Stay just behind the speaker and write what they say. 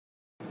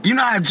You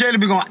know how Jada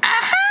be going,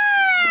 ah!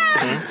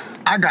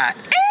 I got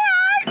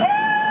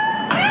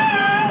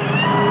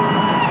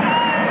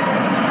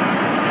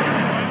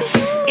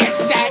it's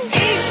that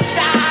east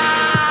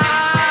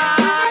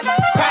side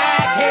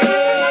crackhead.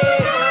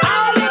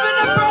 I live in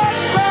the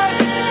front,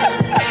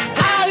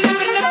 I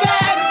live in the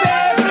back,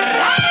 baby.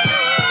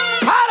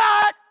 Hold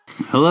on.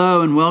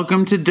 Hello and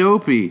welcome to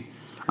Dopey.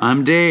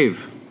 I'm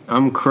Dave.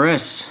 I'm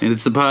Chris. And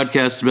it's the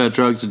podcast about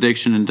drugs,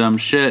 addiction, and dumb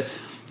shit.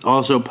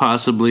 Also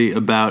possibly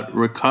about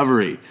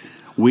recovery.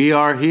 We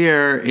are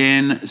here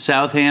in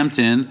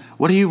Southampton.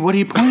 What are you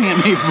pointing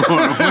at me for?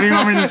 What do you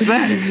want me to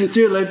say?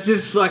 Dude,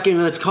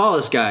 let's call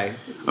this guy.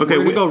 Okay,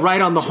 we're gonna go right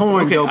on the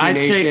horn, okay, Dopey I'd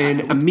Nation,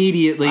 say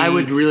immediately. I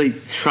would really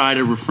try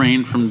to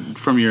refrain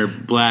from your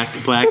black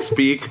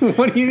speak.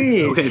 What do you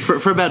mean? Okay,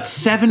 for about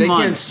 7 months.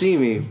 They can't see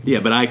me. Yeah,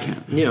 but I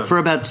can. Yeah. For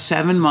about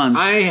 7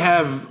 months.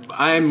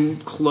 I'm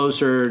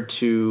closer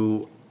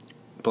to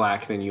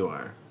black than you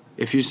are.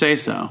 If you say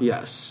so.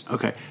 Yes.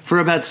 Okay. For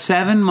about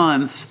 7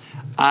 months,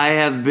 I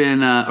have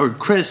been, or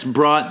Chris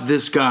brought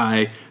this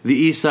guy,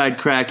 the Eastside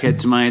Crackhead,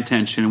 to my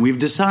attention. And we've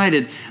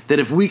decided that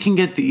if we can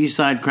get the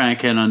Eastside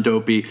Crackhead on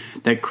Dopey,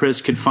 that Chris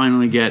could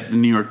finally get the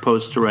New York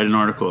Post to write an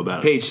article about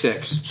us. Page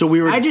 6. So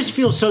we were. I just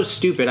feel so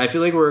stupid. I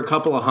feel like we're a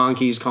couple of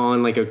honkies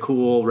calling like a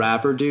cool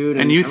rapper dude.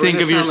 And you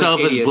think of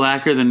yourself as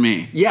blacker than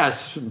me.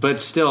 Yes, but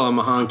still I'm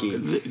a honky.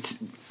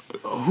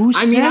 Who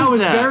says that? I mean, I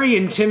was very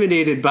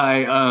intimidated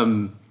by,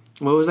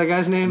 what was that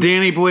guy's name?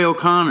 Danny Boy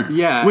O'Connor.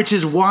 Yeah. Which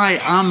is why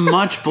I'm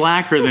much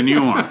blacker than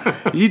you are.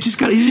 You just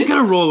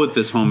gotta roll with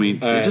this, homie.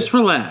 Right. Just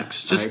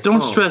relax. Just right, don't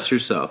cool. stress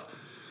yourself.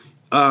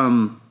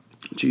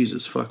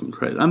 Jesus fucking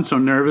Christ. I'm so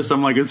nervous.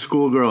 I'm like a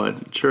schoolgirl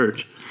at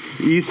church.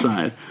 East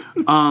Side.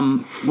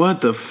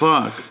 What the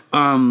fuck?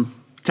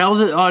 Tell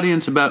the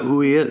audience about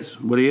who he is.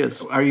 What he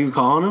is. Are you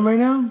calling him right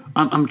now?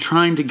 I'm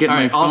trying to get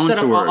my phone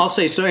to work. I'll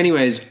say, so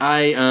anyways,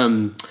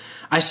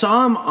 I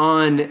saw him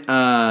on,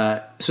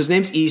 so his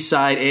name's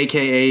Eastside,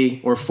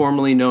 a.k.a. or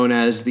formerly known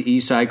as the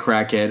Eastside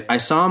Crackhead. I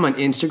saw him on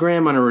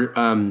Instagram on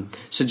a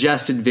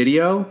suggested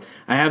video.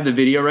 I have the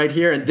video right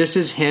here. And this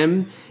is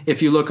him.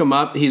 If you look him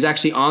up, he's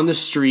actually on the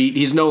street.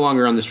 He's no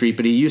longer on the street,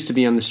 but he used to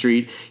be on the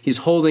street. He's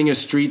holding a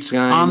street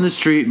sign. On the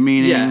street,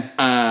 meaning?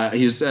 Yeah,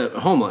 he's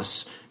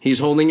homeless. He's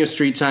holding a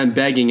street sign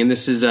begging, and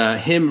this is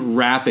him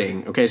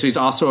rapping. Okay, so he's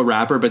also a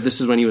rapper, but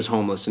this is when he was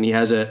homeless, and he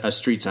has a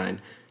street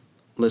sign.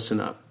 Listen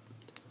up.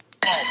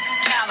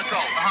 Calico,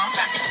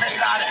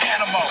 made out of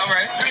animal. All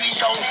right.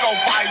 Videos go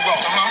viral.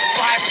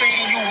 Fly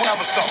thing you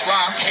ever saw.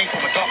 Came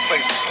from a dark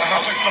place.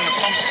 Went from the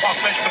slums to park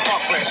place to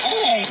park place.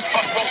 Ooh,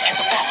 fuck broke at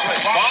the park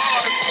place.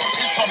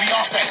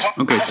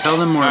 Okay, tell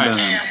them more about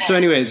him. So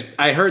anyways,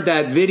 I heard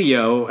that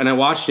video and I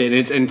watched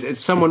it, and it's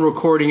someone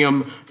recording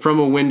him from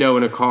a window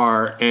in a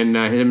car and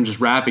him just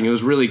rapping. It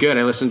was really good.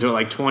 I listened to it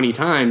like 20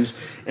 times,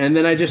 and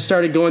then I just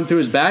started going through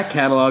his back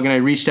catalog, and I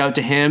reached out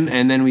to him,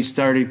 and then we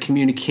started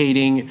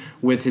communicating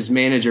with his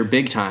manager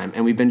Big Time,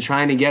 and we've been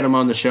trying to get him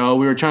on the show.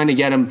 We were trying to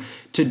get him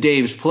to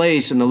Dave's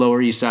place in the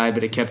Lower East Side,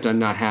 but it kept on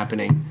not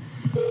happening.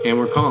 And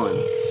we're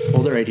calling.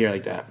 Hold it right here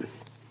like that.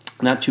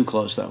 Not too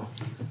close, though.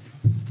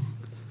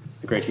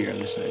 Like right here on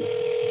this side.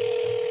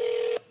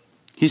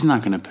 He's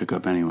not going to pick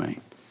up anyway.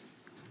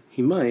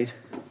 He might.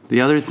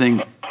 The other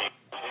thing...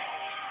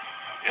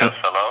 Yes,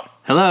 hello?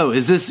 Hello,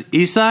 is this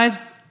Eastside?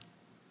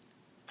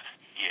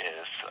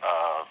 Yes,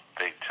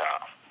 Big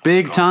Time.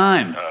 Big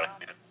Time.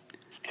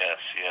 Yes.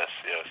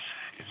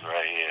 He's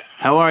right here.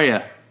 How are you?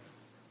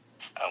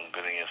 I'm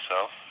good, and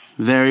yourself?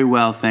 Very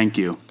well, thank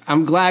you.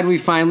 I'm glad we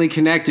finally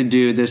connected,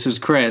 dude. This is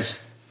Chris.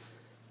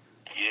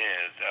 Yeah,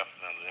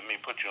 definitely. Let me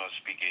put you on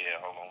speaker here.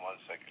 Hold on 1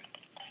 second.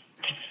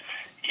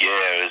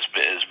 Yeah,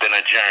 it's been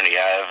a journey. I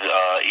have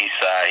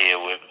Eastside here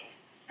with me.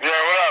 Yeah,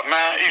 what up,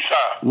 man?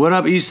 Eastside. What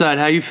up, Eastside?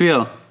 How you feel?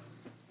 All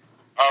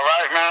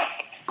right, man.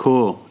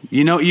 Cool.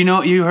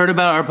 You heard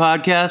about our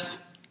podcast?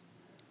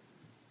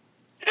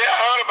 Yeah, I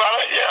heard about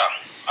it. Yeah,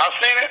 I've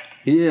seen it.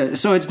 Yeah,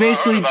 so it's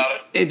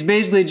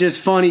basically just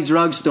funny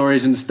drug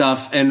stories and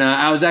stuff. And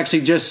I was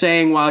actually just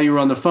saying while you were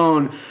on the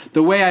phone,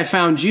 the way I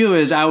found you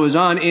is I was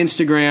on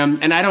Instagram,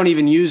 and I don't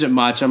even use it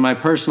much on my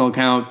personal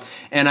account.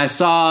 And I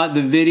saw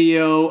the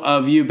video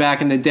of you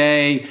back in the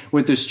day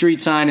with the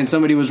street sign, and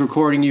somebody was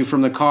recording you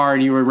from the car,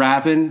 and you were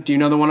rapping. Do you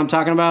know the one I'm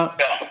talking about?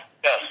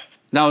 Yes.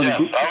 That was I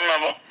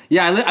remember.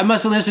 Yeah, I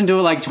must have listened to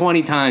it like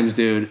 20 times,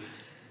 dude.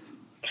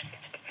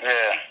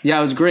 Yeah,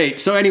 it was great.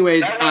 So,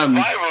 anyways, That went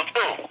viral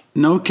too.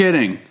 No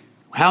kidding.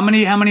 How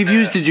many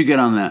views did you get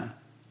on that?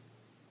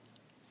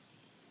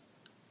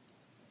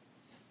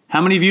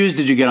 How many views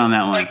did you get on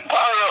that one? Like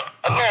probably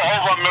a little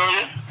over 1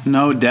 million.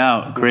 No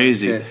doubt.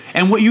 Crazy. Okay.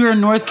 And what, you're in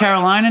North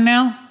Carolina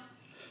now?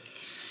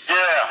 Yeah.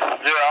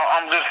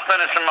 I'm just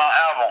finishing my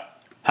album.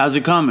 How's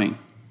it coming?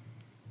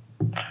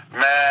 Man,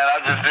 I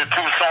just did 2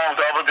 songs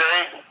the other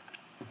day.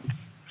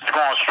 It's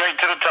going straight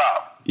to the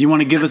top. You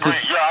want to give us a...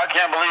 Yeah, I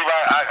can't believe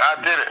I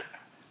did it.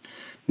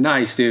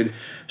 Nice, dude.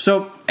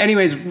 So,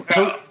 anyways,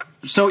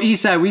 so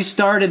Eastside, we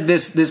started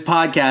this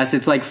podcast.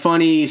 It's like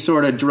funny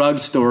sort of drug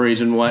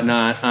stories and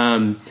whatnot,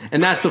 and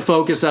that's the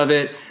focus of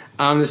it.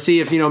 to see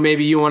if,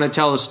 maybe you want to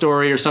tell a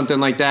story or something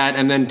like that,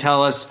 and then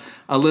tell us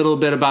a little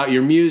bit about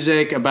your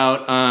music,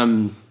 about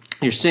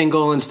your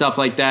single and stuff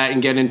like that,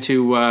 and get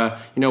into,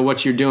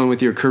 what you're doing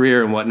with your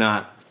career and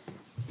whatnot.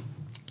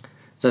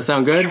 Does that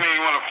sound good? You mean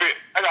you want to fit?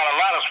 I got a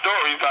lot of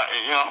stories,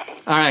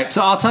 All right,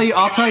 so I'll tell you.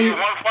 One funny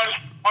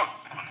one?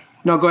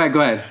 No, go ahead. You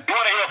want to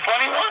hear a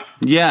funny one?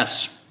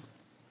 Yes.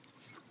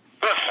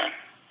 Listen,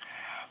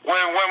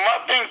 when my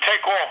thing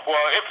take off,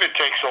 well, if it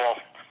takes off,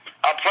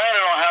 I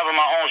planning on having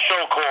my own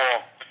show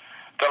called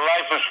The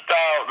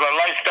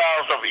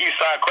Lifestyles of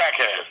Eastside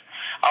Crackheads.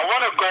 I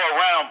want to go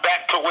around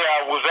back to where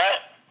I was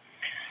at,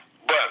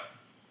 but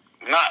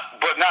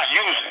not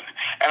using.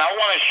 And I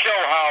want to show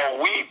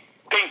how we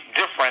think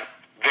different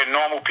than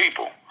normal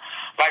people.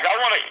 Like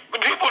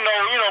people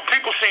know,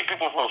 people see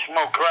people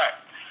smoke crack,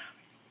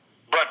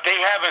 but they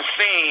haven't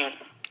seen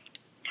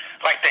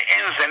like the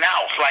ins and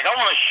outs. Like I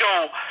want to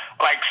show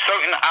like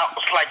certain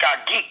outs, like our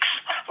geeks.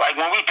 Like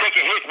when we take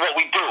a hit, what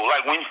we do.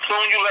 Like when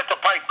soon you let the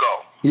pipe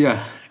go.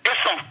 Yeah. It's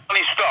some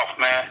funny stuff,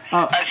 man.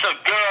 It's a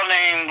girl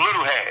named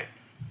Littlehead.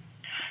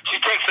 She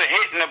takes a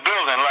hit in the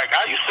building. Like,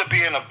 I used to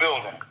be in a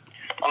building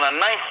on the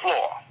 9th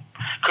floor.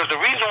 Because the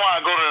reason why I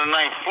go to the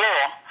 9th floor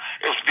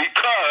is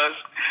because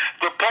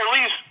the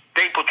police,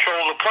 they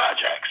patrol the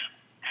projects.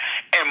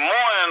 And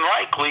more than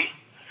likely,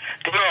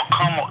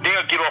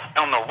 they'll get off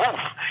on the roof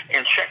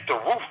and check the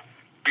roof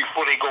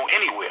before they go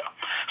anywhere.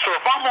 So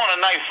if I'm on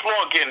the 9th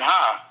floor getting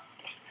high,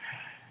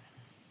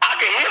 I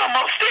can hear them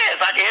upstairs.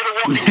 I can hear them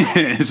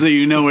walking. So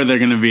you know where they're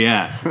going to be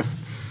at.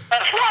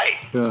 That's right.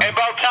 Yeah. And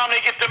by the time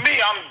they get to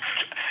me,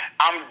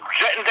 I'm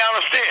jetting down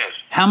the stairs.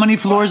 How many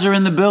floors are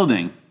in the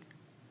building?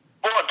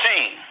 14.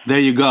 There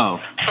you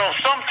go. So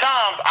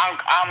sometimes I'm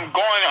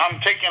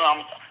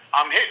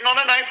hitting on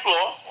the 9th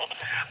floor,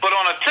 but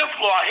on the 10th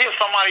floor I hear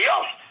somebody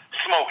else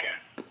smoking,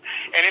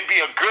 and it'd be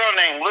a girl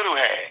named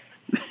Littlehead.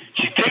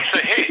 She takes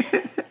a hit,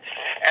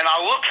 and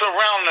I looks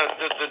around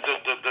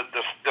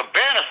the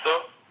banister,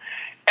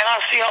 and I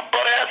see her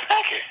butt ass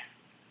naked.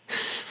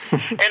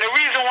 And the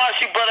reason why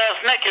she butt ass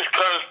naked is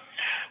because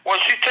when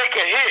she take a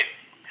hit,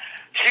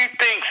 she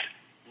thinks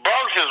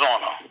bugs is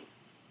on her.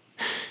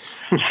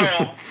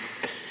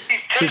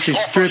 So she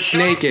strips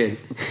naked.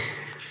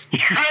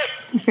 Strip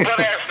butt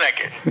ass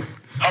naked.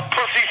 Her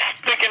pussy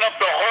sticking up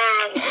the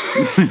whole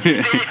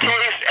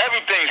staircase,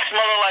 everything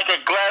smelling like a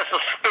glass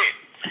of spit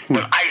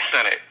with ice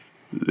in it.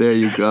 There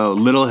you go,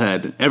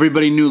 Littlehead.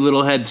 Everybody knew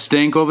Littlehead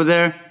stink over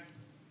there?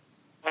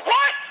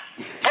 What?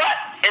 But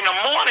in the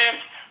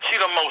morning, she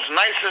the most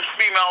nicest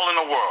female in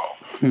the world.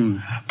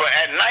 But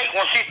at night,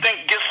 when she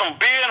get some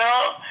beer in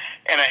her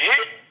and a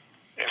hit,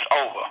 it's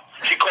over.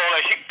 She call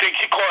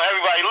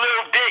everybody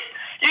little dick.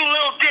 You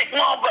little dick,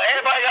 mom, but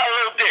everybody got a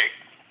little dick.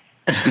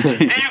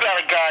 Then you got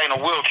a guy in a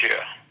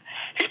wheelchair.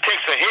 He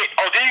takes a hit.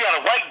 Oh, then you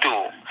got a white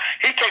dude.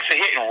 He takes a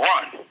hit and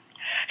run.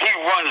 He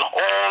runs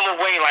all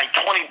the way like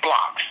 20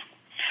 blocks.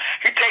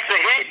 He takes a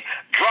hit,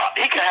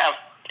 he can have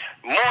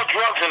more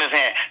drugs in his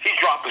hand. He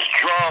drop his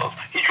drugs,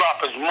 he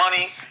drop his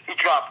money, he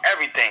drop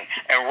everything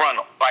and run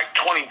like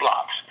 20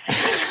 blocks.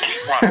 Just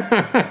keep running.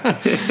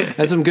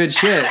 That's some good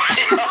shit. So,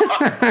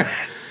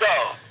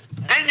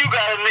 then you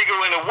got a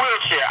nigga in a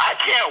wheelchair. I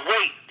can't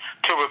wait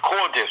to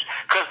record this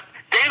because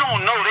they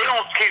don't know. They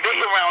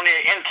around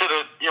there into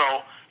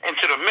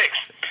the mix,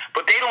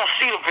 but they don't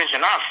see the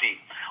vision I see.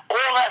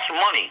 All that's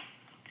money.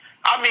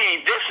 I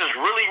mean, this is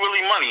really,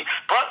 really money.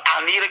 But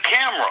I need a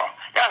camera.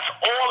 That's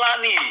all I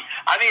need.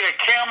 I need a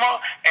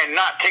camera and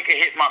not take a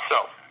hit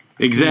myself.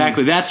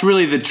 Exactly. That's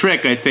really the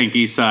trick, I think,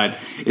 Eastside,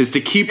 is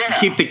to keep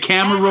the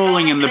camera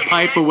rolling and the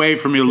pipe away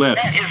from your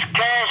lips. That is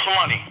cash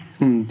money.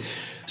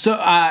 So, if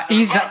I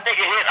take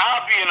a hit,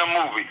 I'll be in a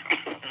movie.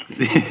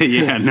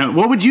 Yeah, no.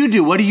 What would you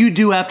do? What do you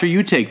do after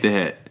you take the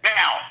hit?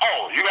 Now,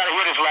 you got to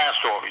hear this last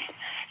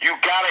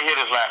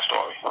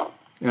story. All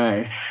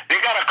right. They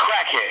got a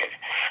crackhead.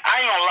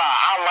 I ain't gonna lie,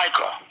 I like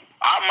her.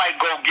 I might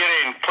go get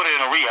her and put her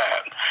in a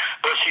rehab.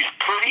 But she's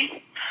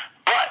pretty,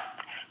 but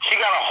she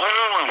got a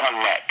hole in her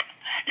neck.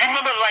 You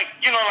remember,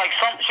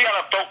 she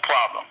got a throat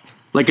problem.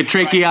 Like a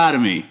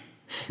tracheotomy.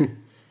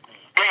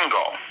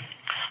 Bingo.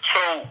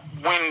 So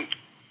when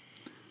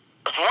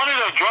one of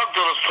the drug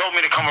dealers told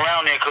me to come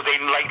around there because they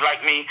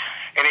like me,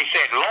 and they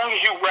said, as long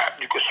as you rap,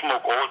 you can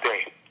smoke all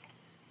day.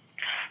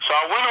 So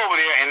I went over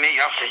there, and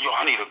I said,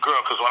 I need a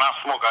girl, because when I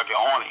smoke, I get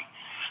horny.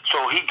 So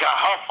he got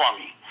her for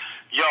me.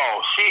 Yo,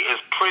 she is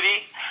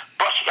pretty,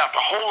 but she got the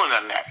hole in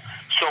her neck.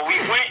 So we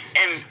went,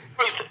 and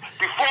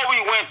before we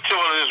went to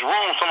this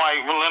room,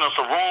 somebody lent us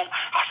a room,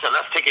 I said,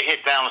 let's take a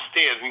hit down the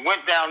stairs. We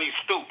went down these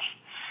stoops,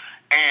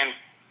 and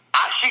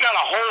she got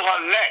a hole in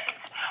her neck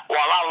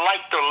while I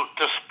liked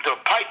the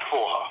pipe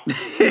for her.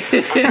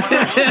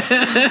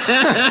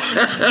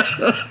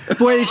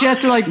 Boy, did she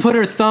have to, put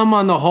her thumb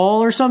on the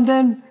hole or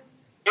something?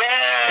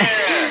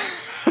 Yeah.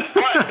 But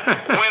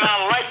when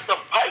I liked the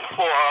pipe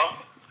for her,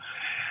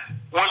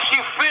 when she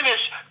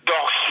finished, the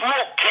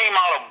smoke came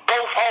out of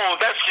both holes.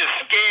 That just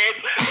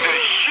scared the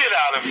shit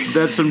out of me.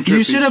 That's some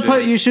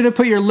trippy You should have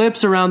put your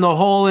lips around the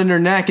hole in her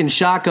neck and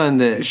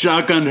shotgunned it.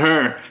 Shotgunned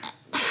her.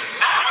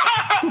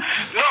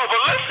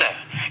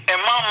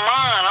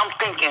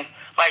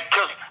 like,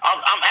 cause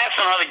I'm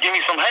asking her to give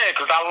me some head,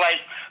 cause I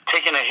like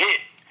taking a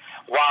hit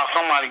while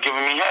somebody giving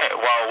me head,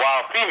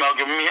 while a female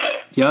giving me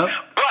head. Yep.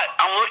 But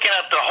I'm looking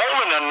at the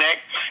hole in her neck,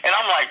 and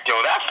I'm like, yo,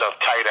 that's a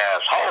tight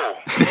ass hole.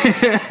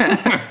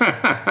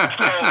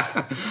 So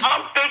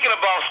I'm thinking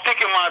about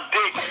sticking my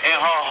dick in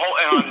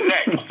her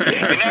neck,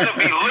 and that'll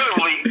be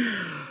literally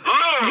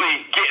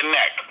getting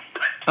neck.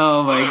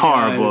 Oh my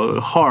God.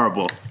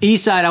 Horrible.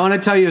 Eastside, I want to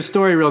tell you a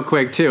story real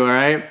quick too. All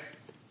right.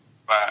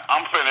 Right,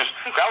 I'm finished.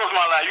 That was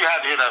my life. You had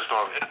to hear that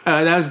story.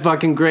 That was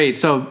fucking great.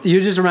 So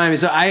you just remind me.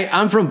 So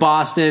I'm from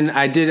Boston.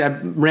 I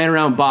ran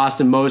around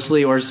Boston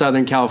mostly, or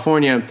Southern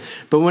California.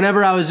 But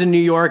whenever I was in New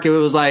York, it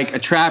was like a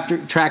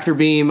tractor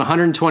beam,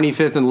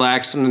 125th and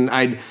Lex, and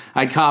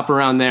I'd cop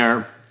around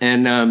there.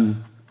 And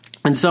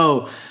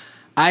so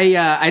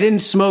I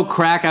didn't smoke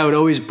crack. I would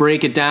always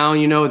break it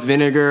down, with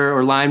vinegar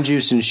or lime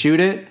juice and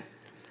shoot it.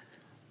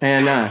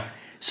 And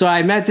so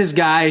I met this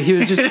guy. He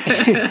was just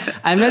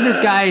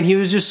and he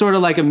was just sort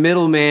of like a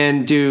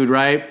middleman dude,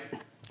 right?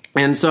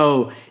 And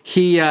so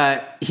we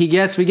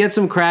get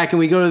some crack, and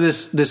we go to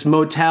this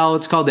motel.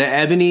 It's called the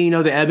Ebony. You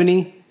know the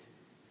Ebony?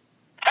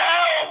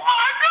 Oh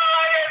my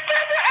God!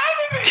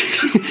 It's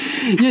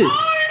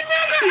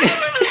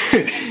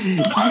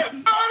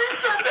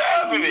the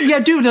Ebony. Yeah,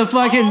 dude.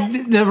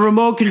 The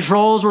remote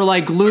controls were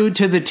like glued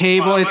to the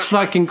table. It's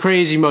fucking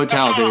crazy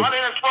motel, dude. It's on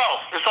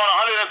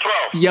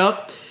 112.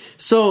 Yep.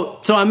 So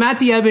I'm at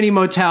the Ebony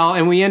Motel,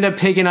 and we end up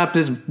picking up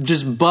this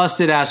just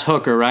busted ass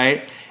hooker,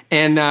 right?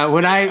 And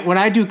when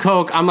I do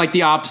coke, I'm like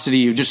the opposite of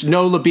you, just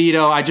no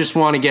libido. I just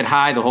want to get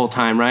high the whole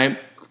time, right?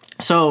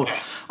 So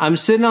I'm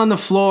sitting on the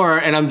floor,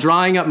 and I'm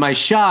drawing up my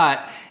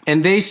shot,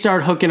 and they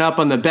start hooking up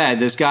on the bed,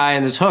 this guy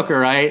and this hooker,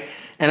 right?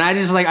 And I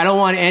just I don't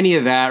want any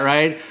of that,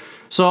 right?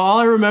 So all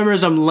I remember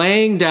is I'm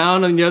laying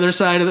down on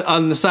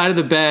the side of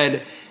the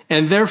bed.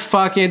 And they're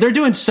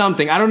doing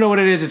something. I don't know what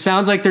it is. It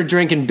sounds like they're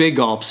drinking big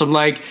gulps. I'm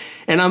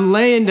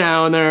laying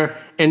down there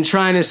and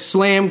trying to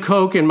slam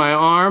coke in my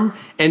arm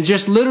and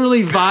just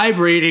literally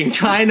vibrating,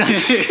 trying not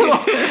to go.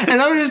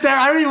 And I'm just there.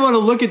 I don't even want to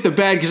look at the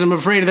bed because I'm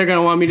afraid they're going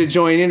to want me to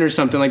join in or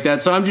something like that.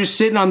 So I'm just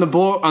sitting on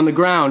the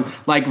ground,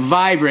 like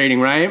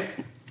vibrating, right?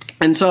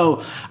 And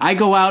so I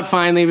go out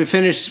finally, we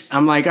finish.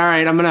 I'm like, all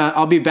right,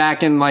 I'll be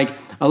back in like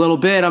a little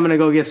bit. I'm going to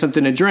go get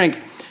something to drink.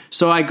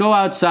 So I go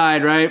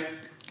outside, right?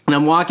 And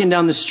I'm walking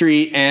down the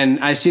street, and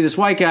I see this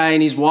white guy,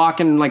 and he's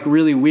walking like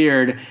really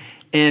weird.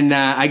 And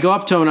I go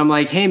up to him, and I'm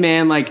like, "Hey,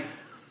 man, like,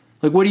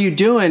 what are you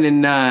doing?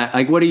 And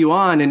what are you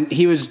on?" And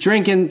he was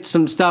drinking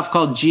some stuff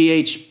called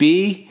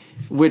GHB,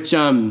 which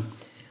I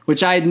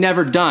had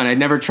never done. I'd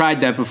never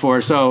tried that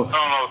before. So I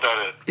don't know what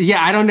that is.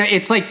 Yeah, I don't know.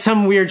 It's like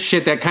some weird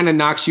shit that kind of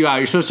knocks you out.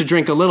 You're supposed to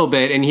drink a little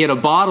bit, and he had a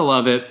bottle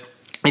of it,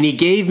 and he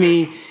gave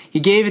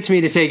it to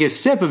me to take a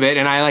sip of it,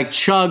 and I like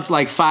chugged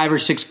like 5 or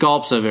 6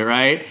 gulps of it,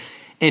 right?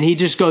 And he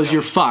just goes,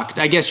 "You're fucked.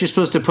 I guess you're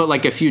supposed to put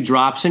like a few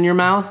drops in your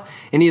mouth."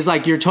 And he's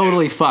like, "You're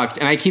totally fucked."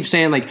 And I keep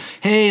saying like,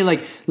 "Hey,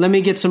 like, let me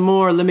get some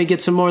more. Let me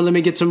get some more. Let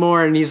me get some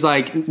more." And he's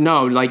like,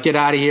 "No, like, get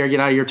out of here. Get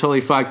out of here. You're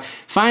totally fucked."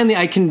 Finally,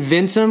 I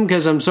convince him,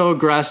 because I'm so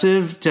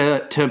aggressive,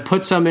 to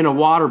put some in a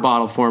water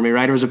bottle for me,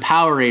 right? It was a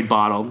Powerade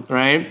bottle,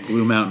 right?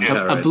 Blue Mountain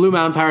Powerade. A Blue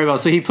Mountain Powerade bottle.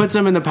 So he puts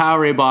them in the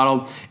Powerade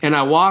bottle, and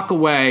I walk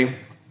away.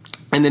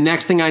 And the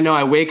next thing I know,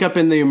 I wake up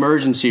in the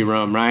emergency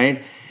room,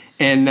 right?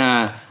 And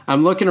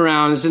I'm looking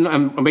around.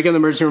 I'm making the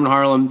emergency room in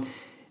Harlem,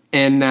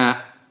 and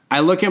I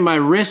look at my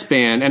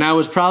wristband, and I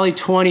was probably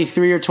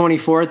 23 or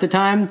 24 at the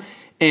time,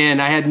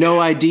 and I had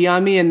no ID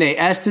on me, and they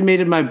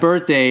estimated my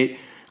birth date.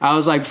 I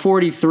was like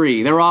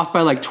 43. They were off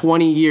by like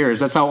 20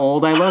 years. That's how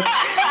old I looked.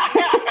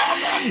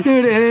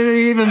 Dude, and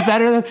even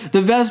better,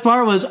 the best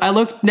part was I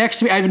looked next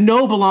to me. I have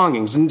no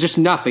belongings and just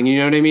nothing. You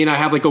know what I mean? I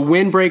have like a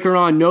windbreaker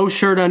on, no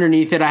shirt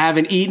underneath it. I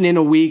haven't eaten in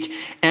a week.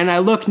 And I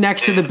looked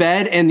next to the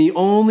bed, and the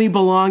only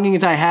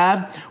belongings I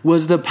have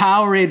was the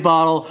Powerade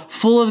bottle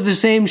full of the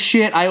same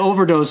shit I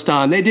overdosed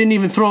on. They didn't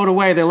even throw it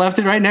away. They left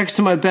it right next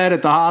to my bed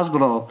at the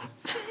hospital.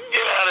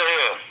 Get out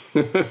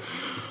of here.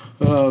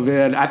 Oh,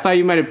 man. I thought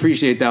you might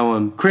appreciate that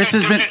one. Chris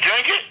has been... Did you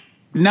drink it?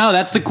 No,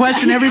 that's the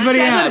question everybody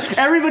asks.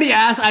 Everybody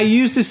asks. I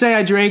used to say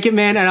I drank it,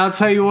 man, and I'll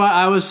tell you what,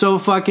 I was so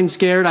fucking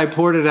scared I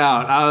poured it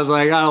out. I was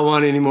like, I don't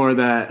want any more of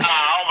that.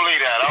 I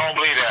don't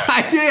believe that.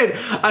 I did.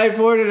 I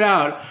poured it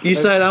out.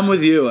 Eastside, I'm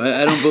with you.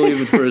 I don't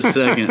believe it for a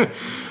second.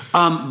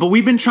 But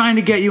we've been trying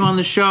to get you on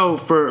the show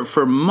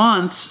for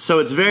months, so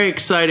it's very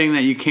exciting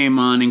that you came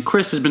on, and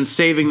Chris has been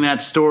saving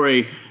that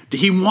story.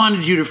 He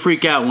wanted you to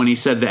freak out when he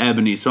said the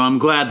Ebony, so I'm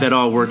glad that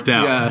all worked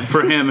out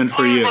for him and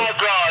for you. Oh, my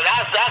God.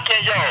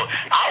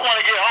 I want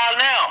to get high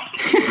now.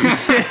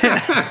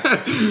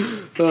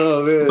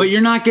 Oh, man. But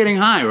you're not getting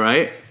high,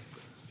 right?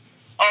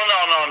 Oh,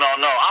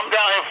 no. I'm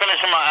down here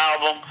finishing my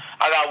album.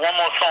 I got one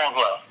more song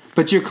left.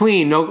 But you're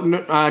clean.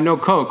 No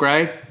coke,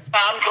 right?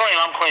 I'm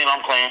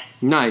clean.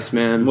 Nice,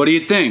 man. What do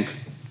you think?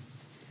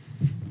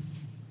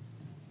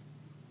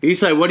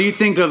 Isai, what do you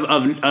think of coke?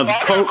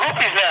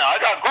 I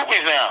got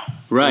groupies now.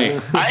 Right.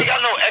 I ain't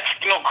got no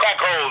crack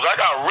holes.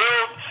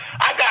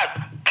 I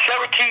got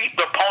Cherokee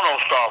the porno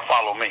star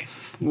follow me.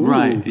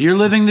 Right. You're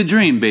living the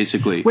dream,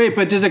 basically. Wait,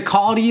 but does it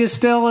call to you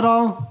still at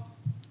all?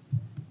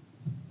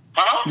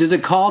 Huh? Does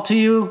it call to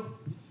you?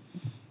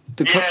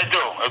 Yeah,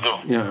 I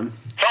do. Yeah.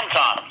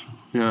 Sometimes.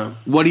 Yeah.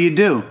 What do you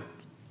do?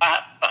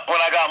 When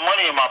I got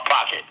money in my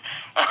pocket.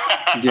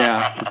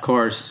 Yeah, of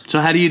course. So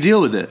how do you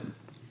deal with it?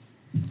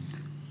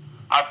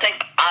 I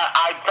think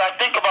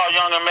about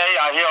Young and May.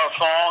 I hear a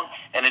song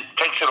and it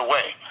takes it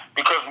away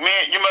because you know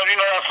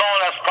that song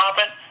that's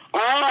popping.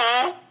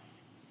 Ooh,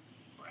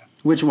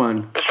 Which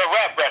one? it's a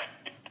rap record.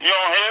 You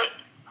don't hear it?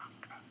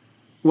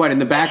 What, in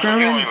the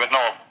background? You don't even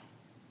know.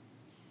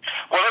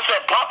 Well, it's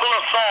a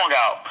popular song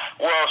out.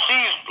 Well,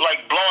 she's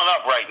like blowing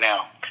up right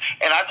now,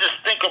 and I just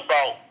think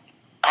about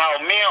how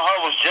me and her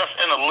was just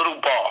in a little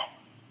bar,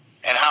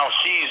 and how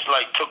she's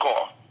like took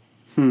off.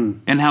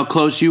 And how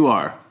close you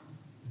are.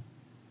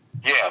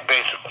 Yeah,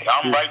 basically,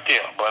 I'm right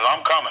there, but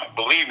I'm coming.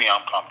 Believe me,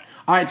 I'm coming.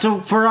 All right, so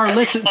for our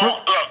listen... Look, I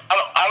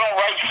don't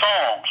write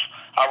songs.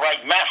 I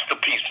write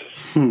masterpieces.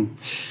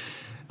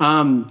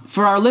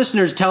 For our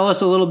listeners, tell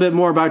us a little bit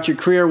more about your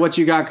career, what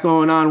you got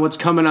going on, what's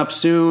coming up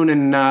soon,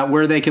 and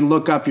where they can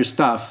look up your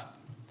stuff.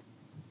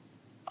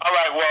 All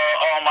right, well,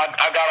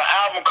 I got an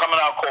album coming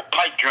out called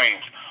Pipe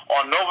Dreams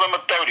on November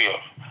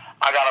 30th.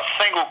 I got a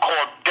single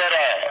called Dead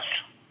Ass.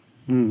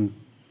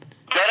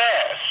 Dead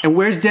Ass. And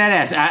where's Dead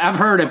Ass? I've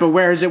heard it, but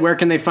where is it? Where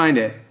can they find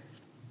it?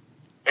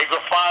 They can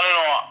find it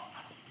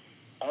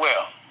on,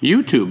 well,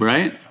 YouTube,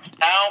 right?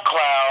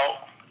 SoundCloud.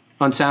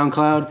 On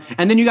SoundCloud?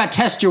 And then you got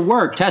Test Your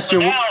Work. For now,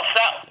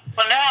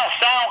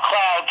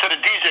 SoundCloud to the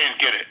DJs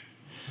get it.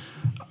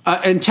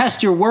 And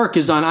Test Your Work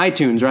is on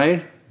iTunes,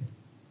 right?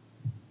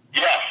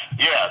 Yes,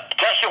 yeah.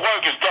 Test Your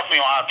Work is definitely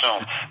on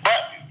iTunes.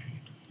 But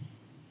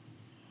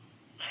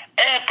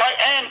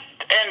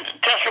and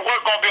Test Your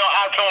Work gonna be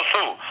on iTunes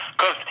too,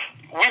 because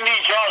we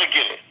need y'all to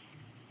get it.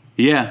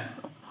 Yeah.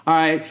 All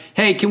right.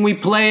 Hey, can we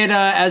play it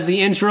as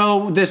the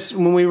intro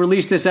when we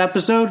release this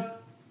episode?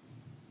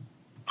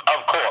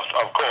 Of course.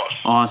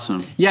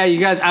 Awesome. Yeah, you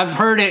guys, I've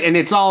heard it, and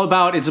it's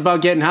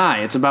about getting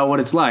high. It's about what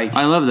it's like.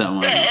 I love that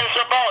one. Yeah, it's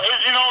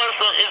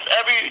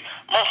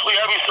mostly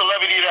every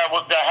celebrity that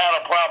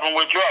had a problem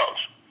with drugs.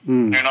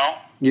 You know.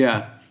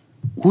 Yeah.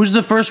 Who's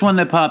the first one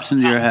that pops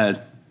into your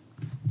head?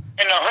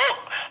 And the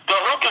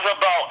hook is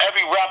about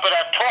every rapper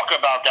that talk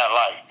about that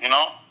life. You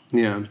know.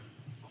 Yeah.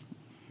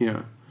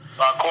 Yeah.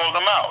 So I called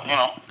them out. You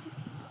know.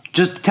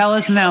 Just tell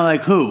us now,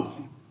 like who?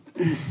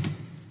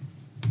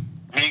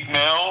 Meek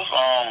Mills,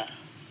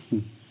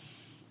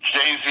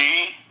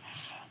 Jay-Z,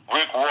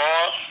 Rick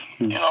Ross,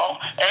 you know,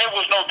 and it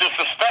was no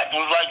disrespect. It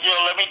was like, yo,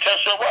 let me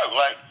test your work.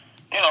 Like,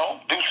 you know,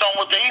 do something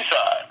with the East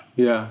Side.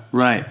 Yeah.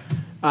 Right.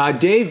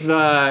 Dave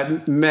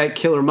met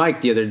Killer Mike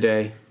the other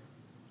day.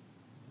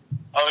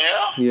 Oh,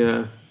 yeah?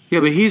 Yeah. Yeah,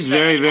 but he's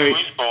very, very...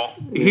 He's cool.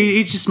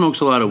 He just smokes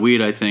a lot of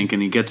weed, I think,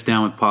 and he gets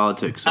down with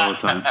politics all the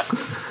time.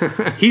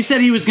 He said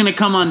he was going to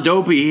come on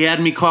Dopey. He had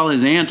me call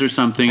his aunt or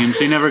something, and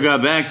she never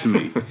got back to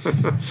me.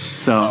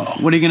 So,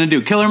 what are you going to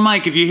do? Killer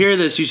Mike, if you hear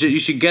this, you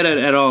should get it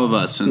at all of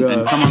us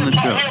and come on the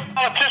show. He's a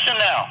politician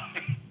now.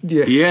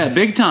 Yeah,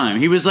 big time.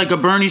 He was like a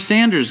Bernie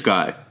Sanders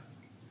guy.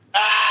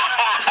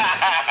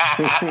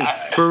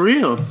 For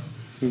real.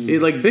 He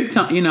like big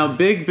time, you know,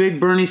 big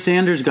Bernie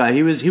Sanders guy.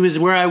 He was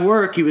where I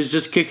work. He was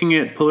just kicking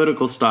it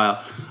political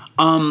style.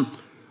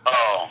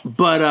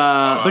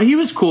 But he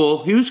was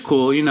cool. He was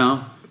cool, you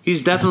know.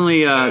 He's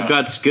definitely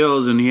got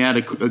skills, and he had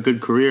a good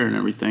career and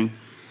everything.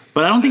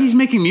 But I don't think he's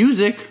making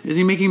music. Is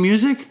he making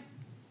music?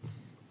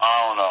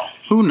 I don't know.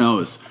 Who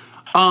knows?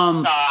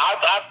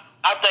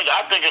 I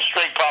think it's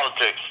straight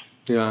politics.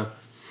 Yeah.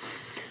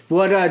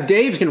 What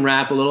Dave can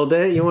rap a little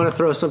bit. You want to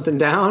throw something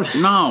down?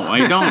 No,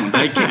 I don't.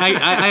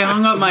 I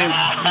hung up my.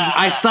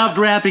 I stopped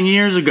rapping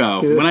years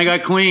ago when I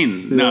got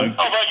clean. No. Oh,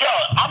 but yo,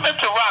 I'm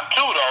into rock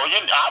too, though.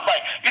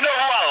 You know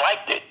who I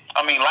liked it.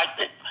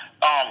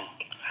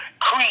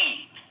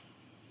 Creed.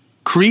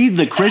 Creed,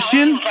 the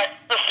Christian? Like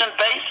Christian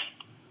bass.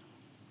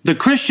 The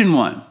Christian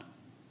one.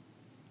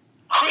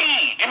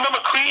 Creed. You remember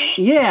Creed?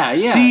 Yeah.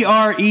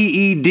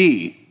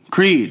 Creed.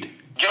 Creed.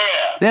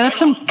 Yeah. That's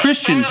some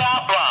Christians.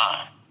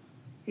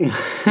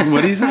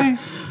 What do you say?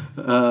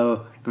 I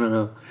don't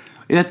know.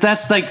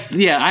 That's like,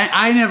 yeah,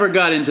 I never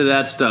got into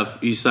that stuff,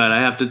 Eastside,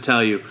 I have to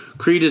tell you.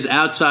 Creed is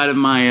outside of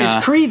my...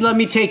 It's Creed, Let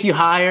Me Take You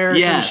Higher, or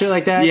some shit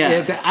like that.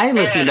 Yes. Yeah, I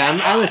listen to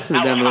them. I listen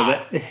to them a little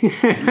bit.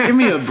 Give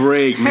me a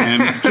break,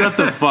 man. Shut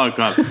the fuck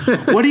up.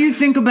 What do you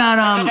think about...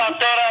 About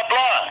Third Eye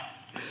Blind.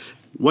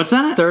 What's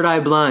that? Third Eye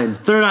Blind.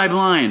 Third Eye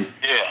Blind.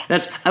 Yeah.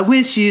 That's, I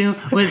wish you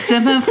would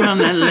step up from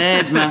that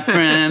ledge, my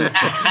friend.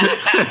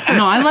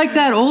 No, I like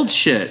that old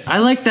shit. I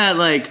like that,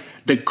 like,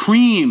 the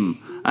Cream.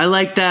 I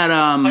like that,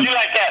 You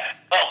like that?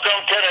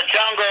 Welcome to the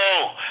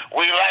jungle.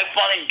 We like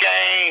fun and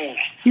games.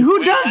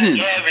 Who doesn't?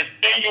 Like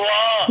everything you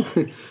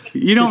want.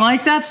 You don't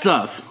like that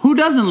stuff? Who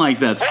doesn't like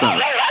that Well, stuff?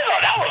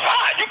 that was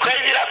hot. You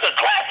crazy? That's a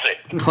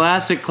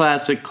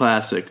classic.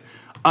 Classic.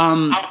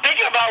 I'm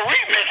thinking about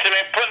remixing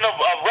and putting a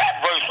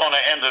rap verse on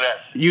the end of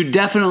that. You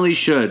definitely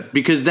should,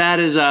 because that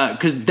is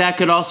because that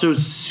could also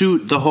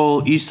suit the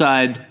whole East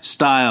Side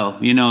style.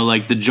 You know,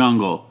 like the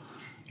jungle.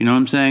 You know what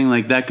I'm saying?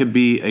 Like that could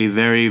be a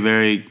very,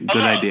 very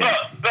good idea. Look.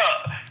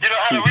 You know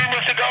how the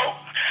remix to go?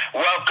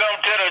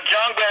 Welcome to the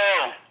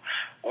jungle.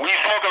 We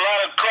smoke a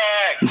lot of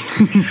crack.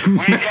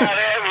 We got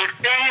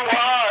everything you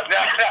want.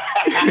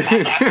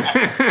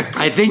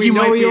 I think We you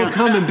know might be. you're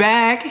coming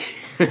back.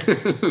 No,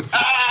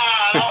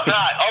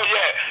 not. Oh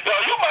yeah. Yo,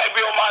 you might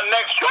be on my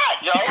next track,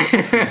 yo.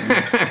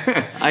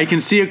 I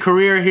can see a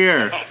career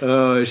here.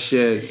 Oh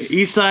shit!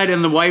 East Side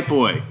and the White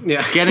Boy.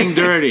 Yeah. Getting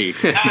dirty.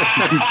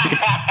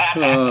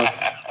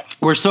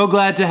 We're so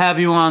glad to have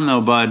you on,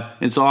 though, bud.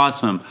 It's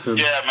awesome.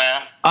 Yeah,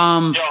 man.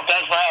 Yo,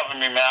 thanks for having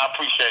me, man. I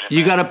appreciate it.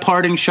 You got a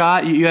parting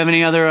shot? You have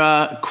any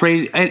other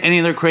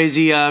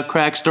crazy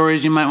crack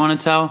stories you might want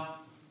to tell?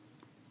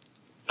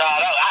 No,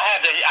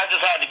 I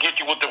just had to get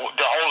you with the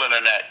hole in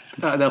the neck.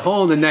 The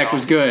hole in the neck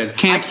was good.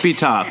 Can't be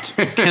topped.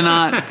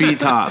 Cannot be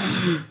topped.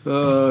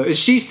 Is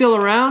she still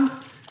around?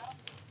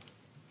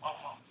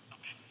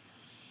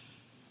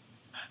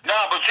 No,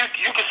 but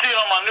you can see it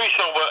on my new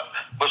show,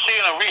 but she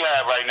in a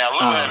rehab right now.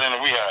 Little Head in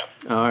a rehab.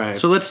 All right.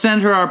 So let's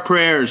send her our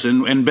prayers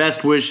and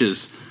best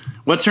wishes.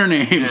 What's her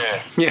name?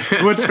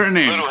 Yeah. What's her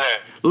name? Little Head.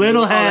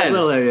 Little Head.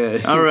 Little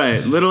Head, yeah. All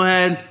right, Little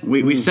Head.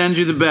 We send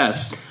you the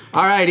best.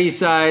 All right,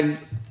 Eastside.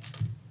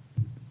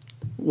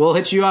 We'll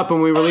hit you up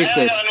when we release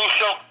I this. got a new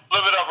show,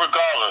 Live It Up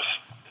Regardless.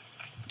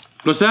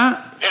 What's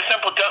that? It's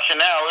in production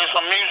now. It's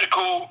a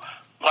musical,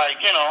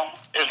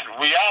 it's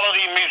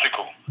reality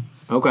musical.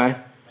 Okay.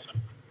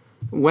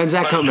 When's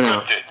that But coming it's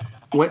out?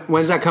 scripted.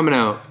 When's that coming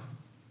out?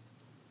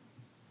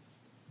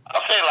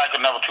 I'll say like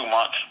another 2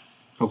 months.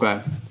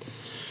 Okay.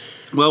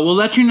 Well, we'll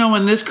let you know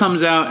when this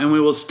comes out, and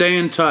we will stay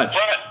in touch.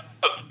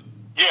 But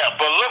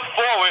look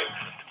forward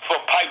for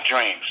Pipe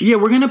Dreams. Yeah,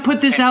 we're gonna put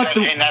this out.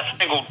 And that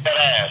single, That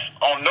Ass,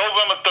 on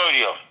November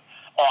 30th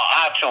on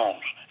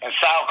iTunes and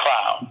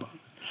SoundCloud.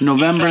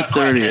 November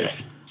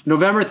 30th.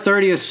 November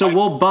 30th, so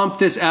we'll bump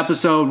this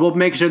episode. We'll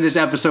make sure this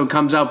episode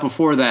comes out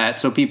before that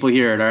so people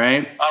hear it, all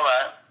right? All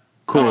right.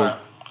 Cool. All right.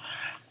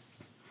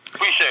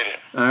 Appreciate it.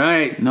 All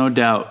right. No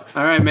doubt.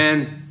 All right,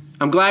 man.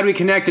 I'm glad we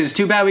connected. It's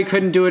too bad we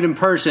couldn't do it in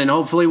person.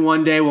 Hopefully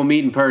one day we'll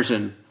meet in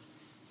person.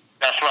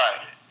 That's right.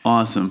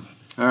 Awesome.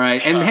 All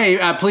right. And hey,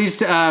 please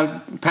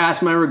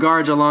pass my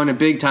regards along to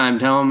Big Time.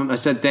 Tell him I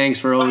said thanks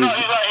for always... No,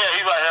 he's right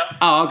here.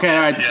 Oh, okay.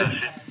 All right.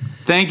 Yes.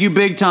 Thank you,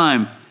 Big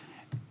Time.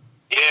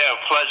 Yeah,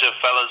 pleasure,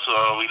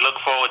 fellas. We look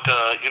forward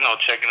to,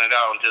 checking it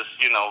out and just,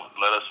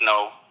 let us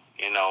know,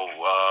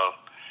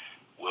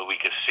 where we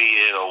can see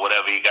it or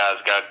whatever you guys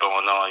got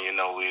going on.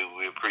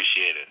 We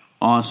appreciate it.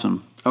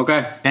 Awesome.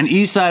 Okay. And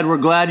Eastside, we're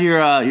glad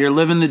you're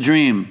living the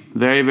dream.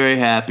 Very, very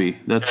happy.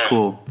 That's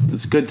cool.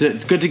 It's good to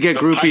get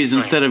groupies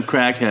instead of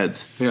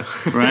crackheads. Yeah.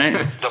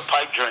 Right? The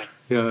pipe dream.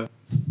 Yeah.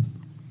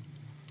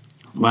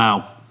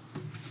 Wow.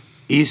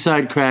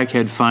 Eastside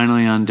Crackhead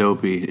finally on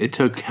Dopey. It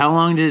took, how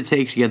long did it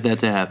take to get that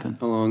to happen?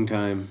 A long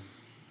time.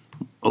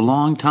 A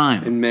long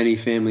time. And many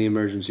family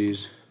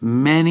emergencies.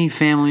 Many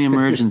family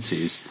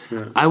emergencies.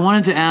 Yeah. I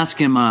wanted to ask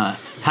him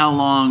how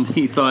long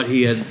he thought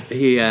he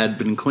had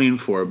been clean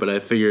for, but I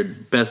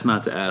figured best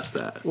not to ask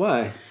that.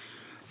 Why?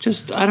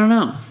 Just, I don't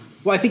know.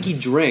 Well, I think he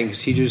drinks.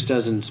 He just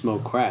doesn't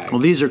smoke crack.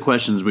 Well, these are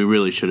questions we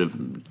really should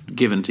have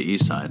given to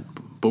Eastside,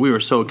 but we were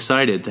so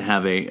excited to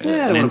have an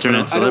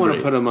internet celebrity. I don't want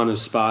to put him on his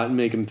spot and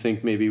make him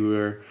think maybe we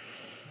were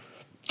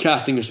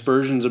casting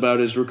aspersions about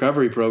his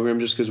recovery program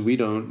just because we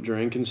don't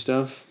drink and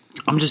stuff.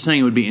 I'm just saying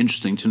it would be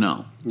interesting to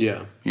know.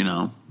 Yeah.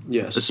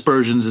 Yes.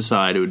 Aspersions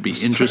aside, it would be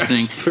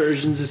interesting.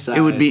 Aspersions aside.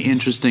 It would be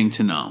interesting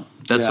to know.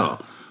 That's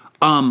all.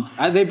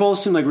 They both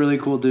seem like really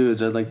cool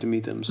dudes. I'd like to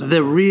meet them sometime.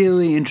 The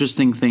really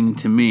interesting thing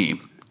to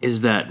me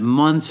is that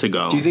months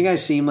ago... Do you think I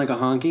seem like a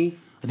honky?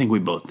 I think we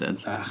both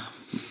did.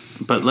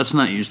 But let's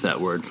not use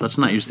that word. Let's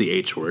not use the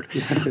H word.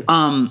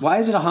 Why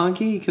is it a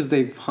honky? Because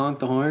they honk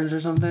the horns or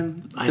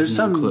something? I have There's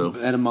no some clue.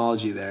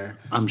 etymology there.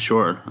 I'm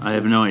sure. I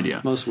have no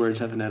idea. Most words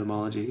have an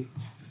etymology.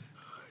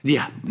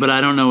 Yeah, but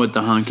I don't know what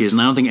the honky is,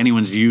 and I don't think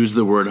anyone's used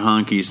the word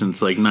honky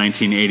since like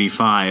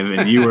 1985,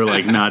 and you were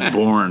like not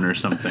born or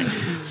something.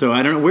 So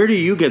I don't know. Where do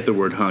you get the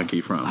word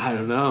honky from? I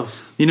don't know.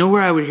 You know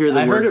where I would hear the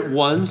I word? heard it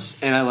once,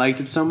 and I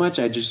liked it so much,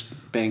 I just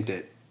banked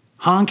it.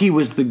 Honky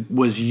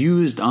was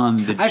used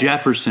on the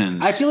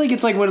Jeffersons. I feel like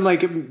it's like when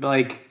like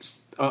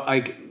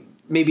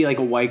maybe like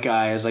a white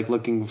guy is like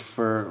looking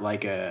for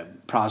like a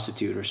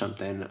prostitute or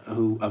something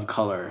who of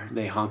color.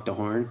 They honk the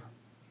horn.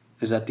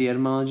 Is that the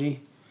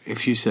etymology?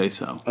 If you say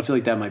so. I feel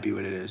like that might be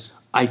what it is.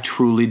 I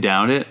truly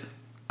doubt it.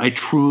 I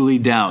truly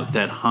doubt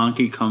that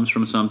honky comes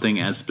from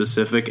something as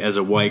specific as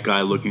a white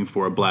guy looking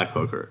for a black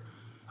hooker.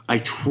 I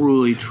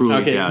truly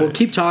doubt it. Okay, well,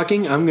 keep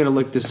talking. I'm going to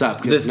look this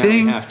up because now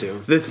we have to.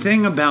 The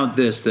thing about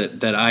this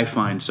that I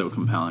find so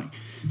compelling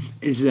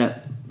is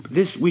that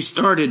we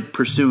started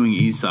pursuing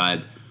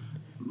Eastside,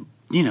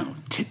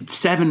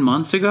 7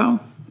 months ago,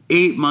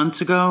 8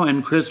 months ago,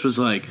 and Chris was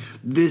like,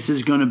 this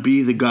is going to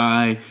be the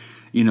guy,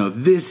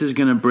 this is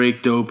going to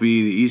break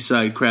Dopey, the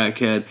Eastside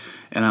Crackhead,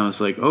 and I was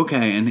like,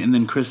 okay, and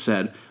then Chris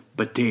said,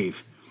 But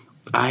Dave,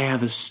 I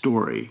have a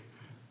story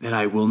that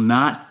I will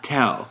not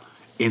tell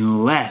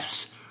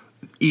unless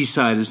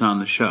Eastside is on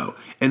the show.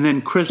 And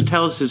then Chris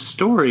tells his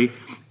story,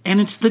 and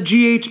it's the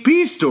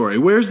GHB story.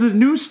 Where's the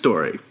news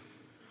story?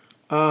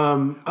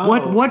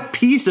 What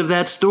piece of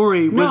that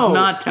story was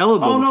not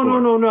tellable? Oh, no,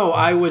 before?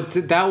 no.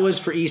 That was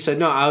for Eastside.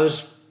 No,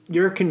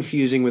 you're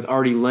confusing with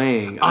Artie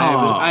Lang.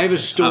 I have a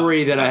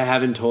story that I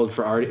haven't told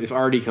for Artie. If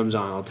Artie comes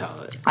on, I'll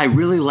tell it. I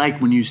really like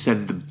when you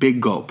said the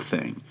big gulp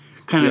thing.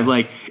 Kind of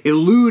like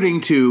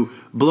alluding to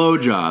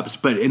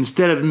blowjobs, but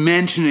instead of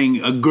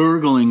mentioning a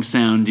gurgling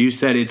sound, you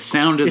said it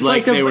sounded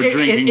like they were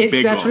drinking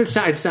big that's gulps.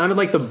 what it sounded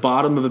like, the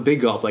bottom of a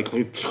big gulp, like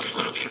a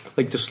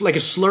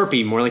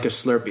Slurpee, more like a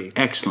Slurpee.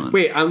 Excellent.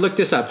 Wait, I looked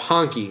this up.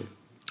 Honky,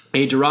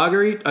 a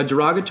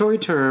derogatory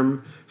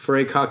term for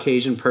a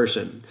Caucasian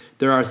person.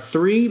 There are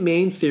 3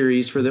 main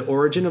theories for the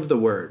origin of the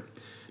word.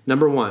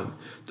 Number 1,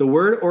 the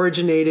word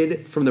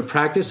originated from the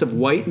practice of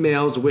white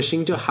males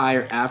wishing to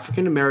hire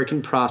African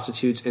American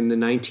prostitutes in the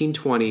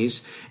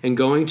 1920s and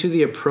going to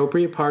the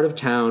appropriate part of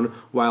town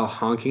while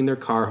honking their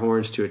car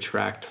horns to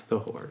attract the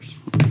whores.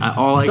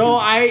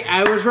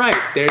 I was right.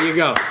 There you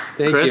go.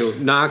 Thank Chris?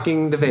 you.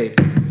 Knocking the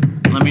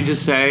vape. Let me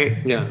just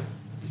say, Yeah.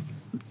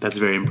 that's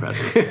very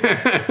impressive.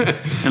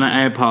 And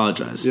I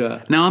apologize.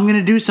 Yeah. Now I'm going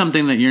to do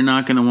something that you're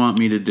not going to want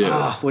me to do.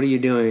 What are you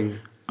doing?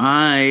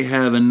 I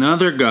have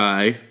another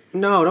guy.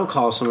 No, don't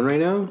call someone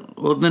right now.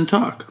 Well, then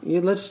talk.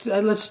 Yeah, let's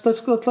let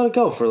it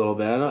go for a little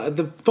bit.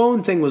 The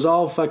phone thing was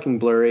all fucking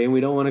blurry, and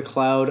we don't want to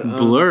cloud.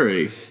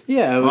 Blurry.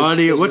 Yeah.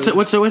 Audio.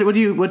 What's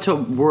a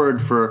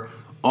word for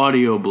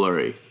audio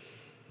blurry?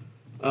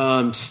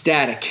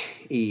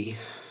 Static-y.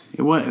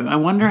 What? I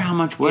wonder how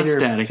much was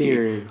staticky.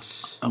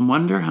 Interference. I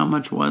wonder how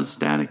much was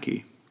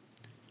staticky.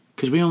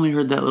 Because we only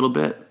heard that little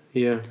bit.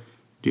 Yeah.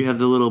 Do you have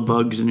the little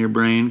bugs in your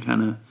brain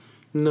kind of?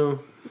 No,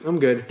 I'm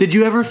good. Did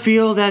you ever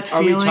feel that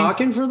feeling? Are we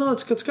talking for the?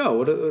 Let's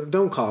go.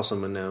 Don't call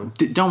someone now.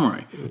 Don't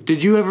worry.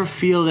 Did you ever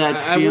feel that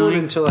feeling? I won't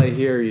until I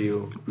hear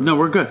you. No,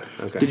 we're good.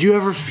 Okay. Did you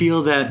ever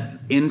feel that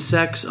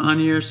insects on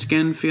your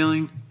skin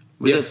feeling?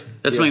 Yeah.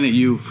 That's something that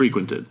you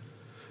frequented.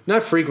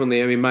 Not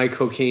frequently. I mean, my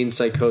cocaine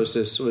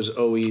psychosis was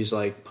always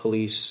like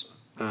police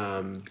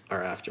are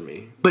after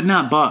me. But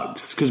not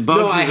bugs, because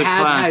bugs is a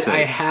classic.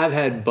 I have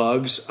had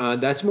bugs.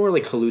 That's more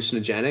like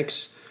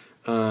hallucinogenics.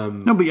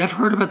 No, but I've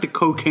heard about the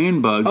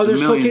cocaine bugs. Oh,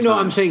 there's cocaine. Times. No,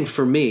 I'm saying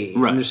for me.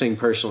 Right. I'm just saying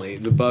personally.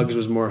 The bugs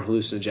was more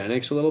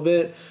hallucinogenics a little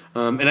bit.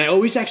 And I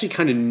always actually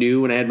kind of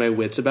knew when I had my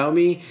wits about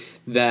me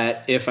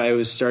that if I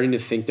was starting to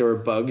think there were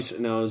bugs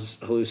and I was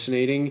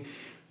hallucinating,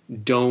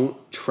 don't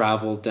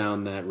travel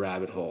down that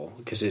rabbit hole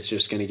because it's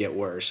just going to get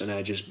worse. And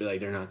I'd just be like,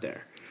 they're not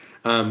there.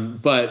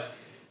 But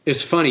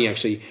it's funny,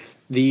 actually.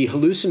 The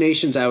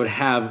hallucinations I would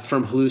have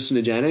from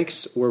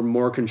hallucinogenics were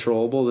more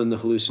controllable than the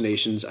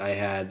hallucinations I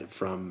had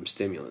from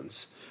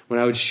stimulants. When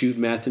I would shoot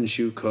meth and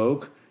shoot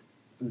coke,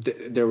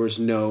 they were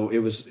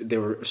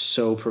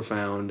so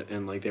profound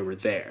and like they were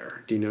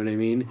there. Do you know what I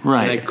mean?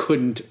 Right. And I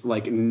couldn't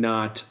like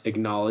not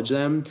acknowledge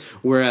them.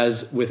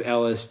 Whereas with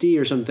LSD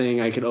or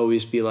something, I could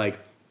always be like,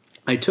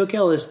 I took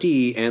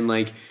LSD and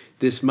like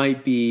this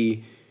might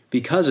be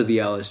because of the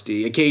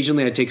LSD.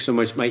 Occasionally I'd take so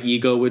much my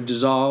ego would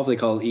dissolve. They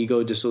call it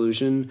ego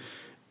dissolution.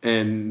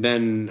 And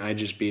then I'd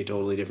just be a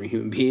totally different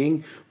human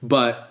being.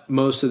 But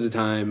most of the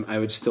time I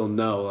would still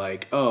know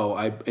like, oh,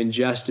 I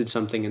ingested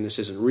something and this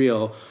isn't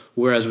real.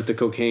 Whereas with the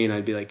cocaine,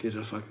 I'd be like, there's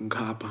a fucking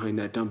cop behind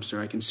that dumpster.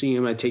 I can see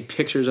him. I'd take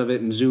pictures of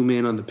it and zoom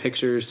in on the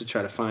pictures to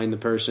try to find the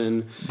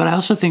person. But I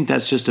also think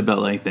that's just about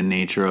like the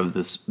nature of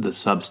the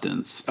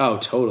substance. Oh,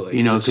 totally.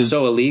 You know, it's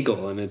so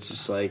illegal and it's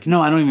just like...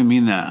 No, I don't even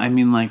mean that. I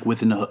mean like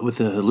with a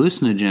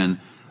hallucinogen,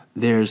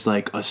 there's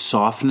like a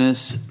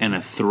softness and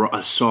a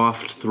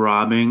soft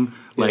throbbing,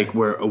 like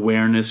where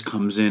awareness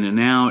comes in and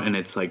out, and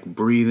it's like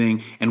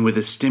breathing. And with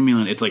a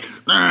stimulant, it's like, you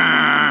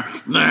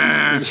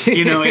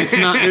know, it's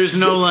not. There's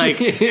no like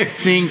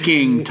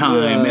thinking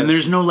time, and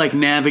there's no like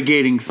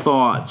navigating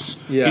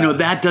thoughts. Yeah. You know,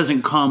 that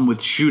doesn't come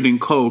with shooting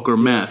coke or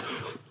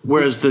meth.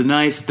 Whereas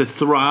the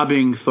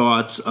throbbing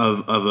thoughts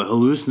of a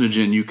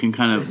hallucinogen, you can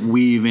kind of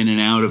weave in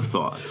and out of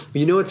thoughts.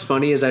 You know what's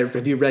funny is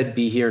have you read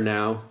Be Here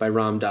Now by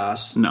Ram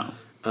Dass? No.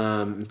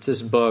 It's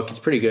this book. It's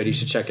pretty good. You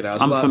should check it out.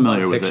 It's I'm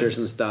familiar with it. Pictures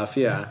and stuff.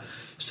 Yeah.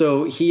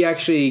 So he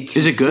actually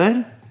Is it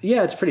good?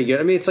 Yeah, it's pretty good.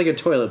 I mean, it's like a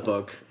toilet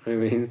book. I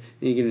mean,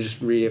 you can just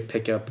read it,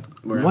 pick up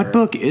wherever. What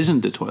book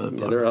isn't a toilet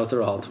book? Yeah,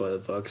 they're all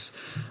toilet books.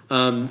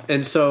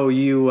 And so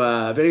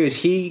but anyways,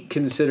 he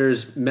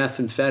considers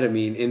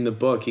methamphetamine in the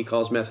book. He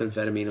calls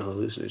methamphetamine a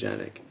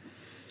hallucinogenic.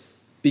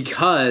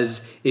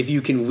 Because if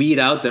you can weed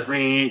out the part,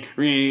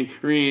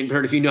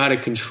 if you know how to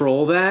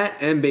control that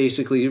and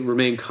basically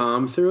remain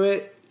calm through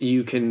it,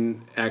 you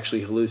can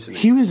actually hallucinate.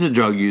 He was a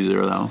drug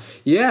user, though.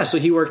 Yeah, so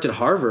he worked at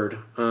Harvard.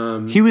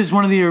 He was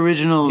one of the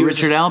original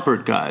Richard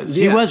Alpert guys.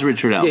 Yeah. He was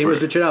Richard Alpert. Yeah, he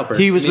was Richard Alpert.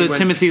 He was the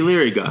Timothy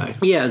Leary guy.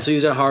 Yeah, and so he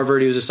was at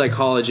Harvard. He was a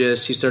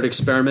psychologist. He started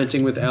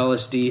experimenting with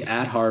LSD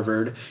at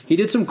Harvard. He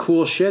did some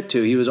cool shit,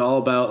 too. He was all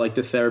about like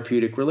the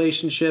therapeutic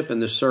relationship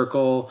and the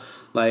circle.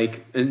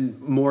 like, and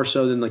more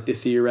so than like the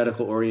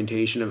theoretical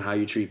orientation of how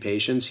you treat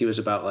patients. He was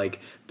about like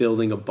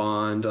building a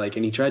bond, like,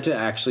 and he tried to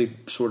actually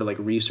sort of like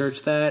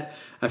research that.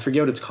 I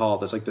forget what it's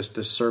called. It's like this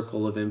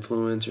circle of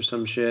influence or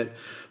some shit.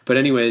 But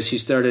anyways, he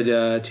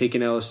started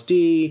taking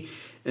LSD,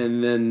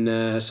 and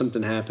then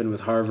something happened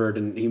with Harvard,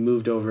 and he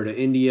moved over to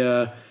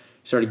India.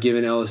 Started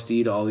giving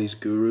LSD to all these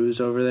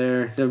gurus over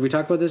there. Did we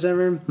talk about this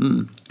ever?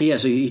 Yeah,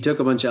 so he took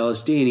a bunch of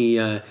LSD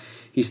and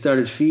he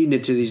started feeding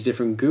it to these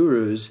different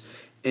gurus.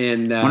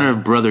 And I wonder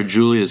if Brother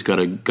Julius got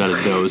a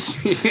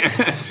dose.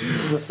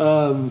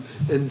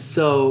 And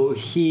so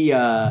he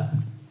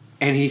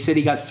said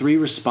he got 3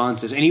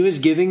 responses, and he was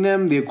giving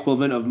them the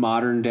equivalent of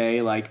modern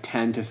day like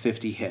 10 to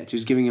 50 hits. He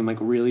was giving them like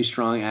really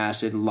strong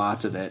acid,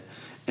 lots of it,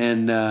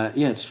 and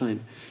yeah, it's fine.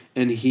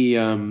 And he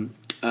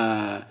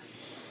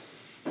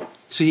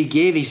said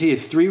he had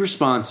 3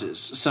 responses.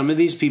 Some of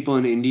these people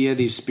in India,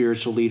 these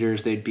spiritual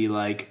leaders, they'd be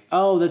like,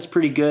 "Oh, that's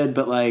pretty good,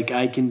 but like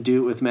I can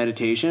do it with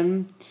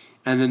meditation."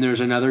 And then there's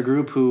another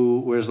group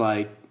who was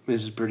like,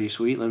 "This is pretty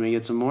sweet. Let me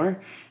get some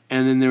more."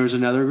 And then there was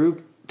another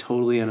group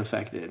totally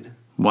unaffected.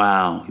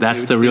 Wow,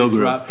 that's the real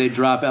group. They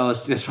drop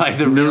LSD. That's probably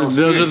the real.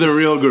 Those are the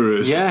real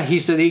gurus. Yeah, he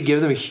said he'd give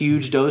them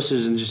huge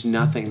doses and just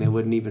nothing. They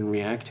wouldn't even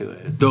react to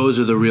it. Those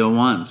are the real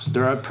ones.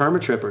 There are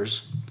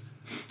perma-trippers.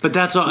 But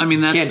that's all. I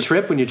mean, that's can't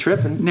trip when you're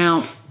tripping.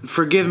 Now,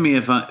 forgive me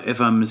if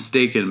I'm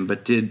mistaken,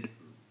 but did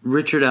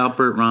Richard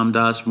Alpert Ram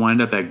Dass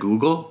wind up at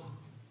Google?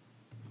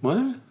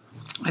 What?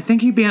 I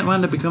think he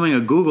wound up becoming a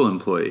Google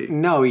employee.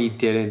 No, he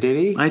didn't. Did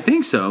he? I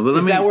think so. But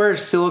is that where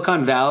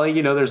Silicon Valley?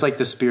 You know, there's like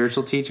the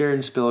spiritual teacher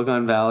in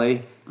Silicon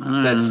Valley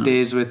that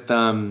stays with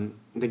the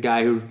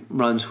guy who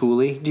runs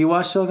Hooli. Do you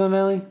watch Silicon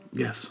Valley?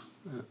 Yes.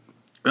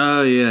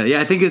 Oh yeah.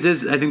 I think it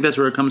is. I think that's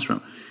where it comes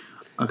from.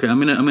 Okay, I'm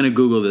gonna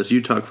Google this.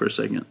 You talk for a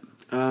second.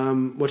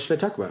 What should I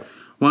talk about?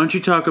 Why don't you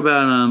talk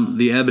about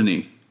the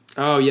Ebony?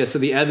 Oh yeah, so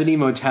the Ebony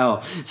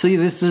Motel. So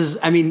this is,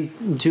 I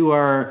mean, to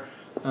our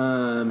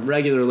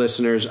regular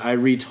listeners, I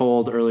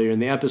retold earlier in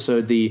the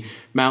episode the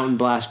Mountain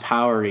Blast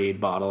Powerade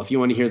bottle. If you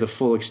want to hear the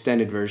full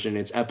extended version,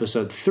 it's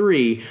episode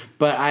 3.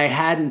 But I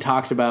hadn't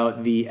talked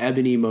about the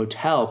Ebony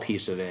Motel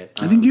piece of it.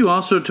 I think you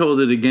also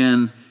told it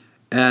again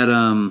at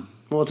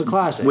well, it's a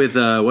classic with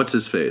what's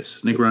his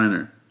face, Nick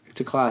Reiner.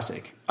 It's a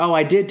classic. Oh,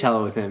 I did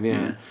tell it with him.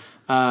 Yeah.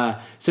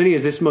 So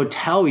anyways, this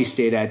motel we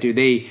stayed at, dude,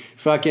 they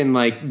fucking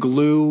like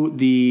glue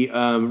the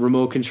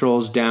remote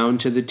controls down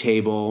to the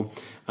table.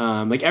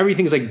 Like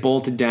everything's like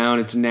bolted down.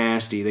 It's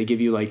nasty. They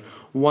give you like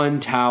one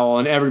towel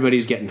and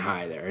everybody's getting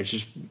high there. It's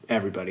just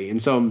everybody.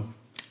 And so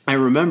I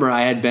remember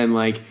I had been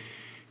like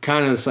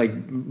kind of just like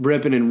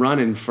ripping and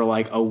running for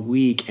like a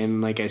week.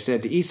 And like I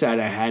said to Eastside,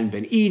 I hadn't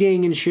been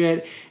eating and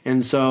shit.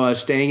 And so I was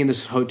staying in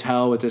this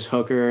hotel with this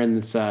hooker and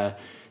this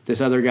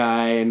other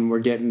guy, and we're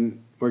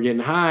getting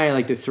high,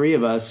 like the 3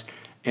 of us.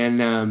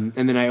 And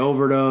then I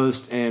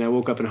overdosed, and I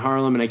woke up in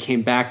Harlem, and I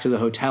came back to the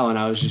hotel, and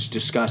I was just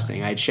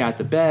disgusting. I had shat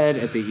the bed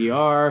at the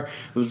ER.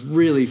 It was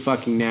really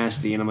fucking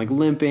nasty, and I'm like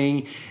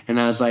limping, and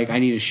I was like, I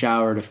need a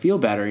shower to feel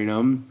better, you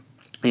know?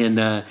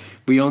 And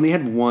we only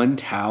had one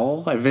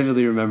towel. I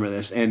vividly remember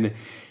this. And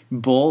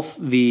both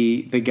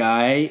the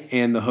guy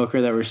and the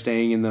hooker that were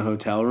staying in the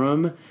hotel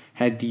room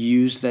had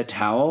used that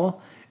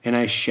towel, and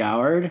I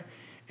showered,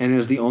 and it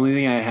was the only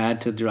thing I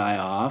had to dry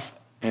off.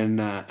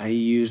 And I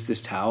used this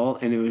towel,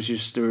 and there was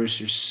just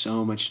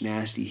so much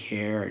nasty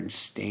hair and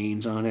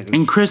stains on it.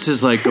 And Chris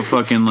is like a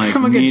fucking like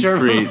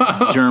meat-free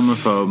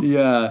germaphobe.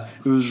 Yeah,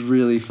 it was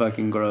really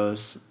fucking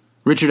gross.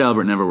 Richard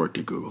Alpert never worked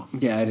at Google.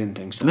 Yeah, I didn't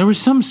think so. There was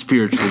some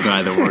spiritual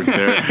guy that worked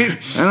there. I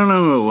don't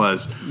know who it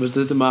was. Was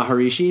it the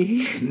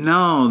Maharishi?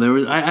 No, there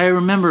was. I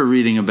remember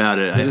reading about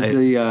it.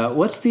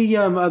 What's the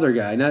other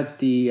guy? Not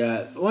the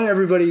what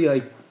everybody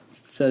like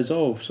says.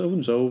 Oh, so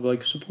and so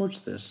like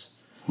supports this.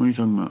 What are you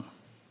talking about?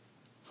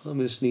 I'm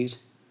gonna sneeze.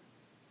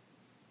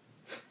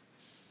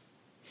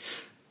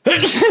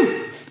 Bless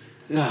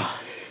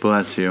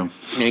you.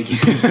 Thank you.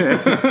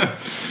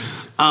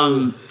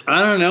 I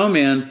don't know,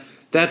 man.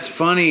 That's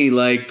funny,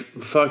 like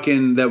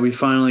fucking that we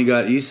finally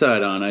got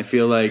Eastside on. I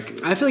feel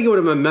like it would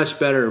have been much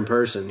better in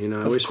person. You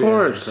know, of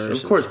course.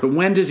 But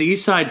when does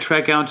Eastside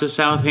trek out to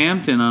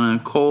Southampton on a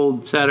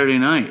cold Saturday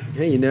night?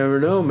 Hey, you never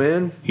know,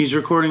 man. He's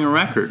recording a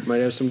record. Might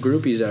have some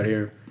groupies out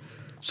here.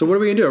 So what are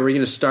we gonna do? Are we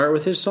gonna start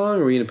with his song,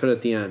 or are we gonna put it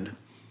at the end?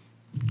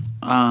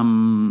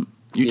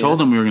 You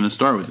told him we were going to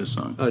start with this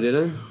song. Oh, did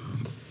I?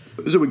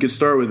 So we could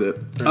start with it.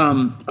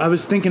 I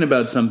was thinking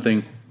about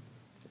something.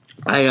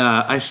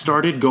 I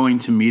started going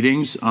to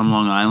meetings on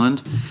Long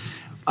Island,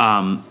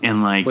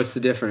 and like, what's the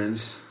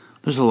difference?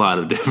 There's a lot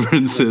of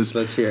differences.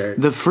 Let's hear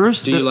it. The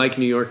first, do you like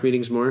New York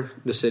meetings more?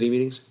 The city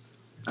meetings?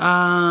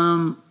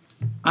 I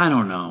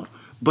don't know,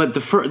 but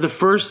the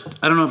first.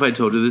 I don't know if I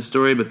told you this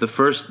story, but the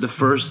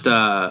first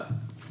AA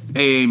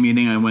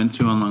meeting I went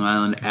to on Long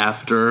Island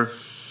after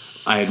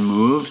I had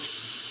moved.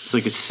 It's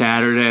like a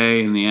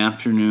Saturday in the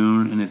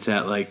afternoon, and it's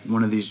at like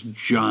one of these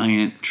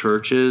giant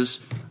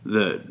churches,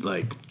 the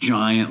like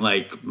giant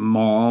like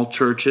mall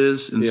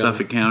churches in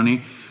Suffolk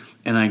County.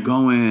 And I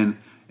go in,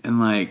 and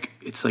like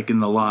it's like in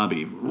the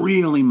lobby,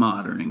 really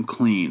modern and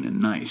clean and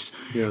nice.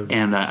 Yeah.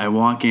 And I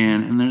walk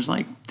in, and there's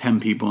like 10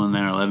 people in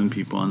there, 11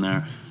 people in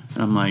there.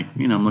 And I'm like,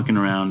 I'm looking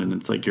around, and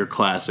it's like your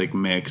classic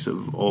mix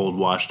of old,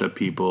 washed-up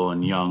people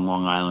and young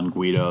Long Island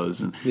Guidos.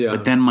 And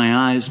But then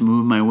my eyes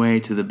move my way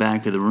to the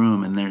back of the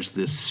room, and there's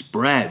this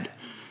spread,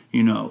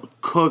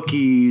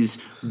 cookies,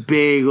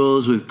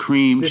 bagels with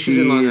cream cheese. This is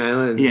in Long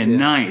Island. Yeah,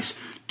 nice.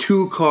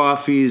 2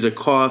 coffees, a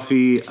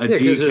coffee, a decaf.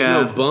 Because there's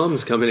no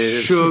bums coming in.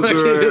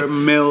 Sugar,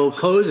 milk.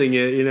 Hosing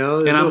it, There's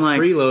and no I'm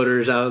like,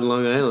 freeloaders out in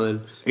Long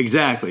Island.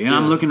 Exactly. And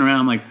I'm looking around,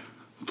 I'm like,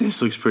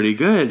 this looks pretty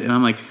good. And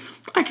I'm like,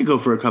 I could go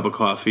for a cup of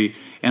coffee.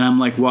 And I'm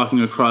like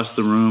walking across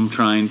the room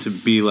trying to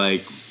be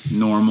like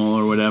normal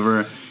or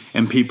whatever.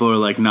 And people are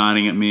like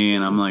nodding at me,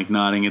 and I'm like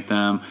nodding at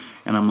them.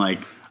 And I'm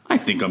like, I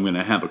think I'm going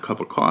to have a cup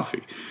of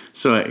coffee.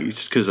 So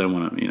just because I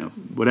want to,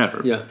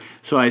 whatever. Yeah.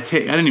 So I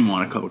didn't even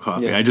want a cup of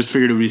coffee. Yeah. I just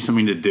figured it would be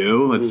something to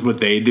do. That's what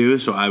they do,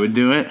 so I would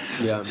do it.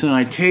 Yeah. So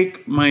I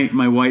take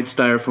my white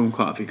styrofoam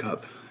coffee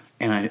cup,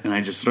 and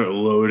I just start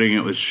loading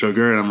it with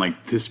sugar, and I'm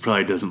like, this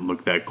probably doesn't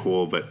look that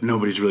cool, but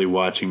nobody's really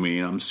watching me,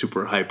 and I'm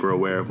super hyper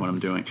aware of what I'm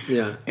doing.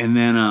 Yeah. And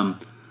then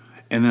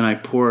I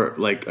pour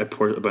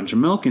a bunch of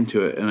milk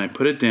into it, and I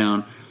put it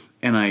down,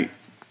 and I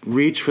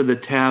reach for the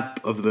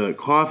tap of the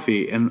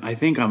coffee, and I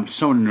think I'm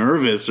so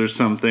nervous or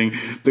something.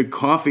 The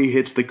coffee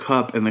hits the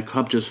cup, and the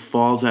cup just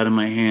falls out of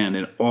my hand,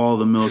 and all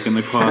the milk in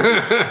the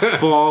coffee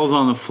falls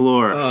on the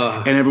floor.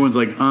 And everyone's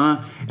like,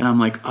 huh? And I'm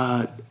like,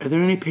 are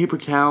there any paper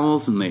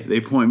towels? And they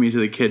point me to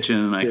the kitchen,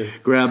 and I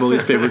grab all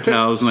these paper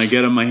towels, and I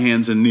get on my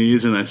hands and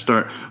knees, and I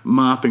start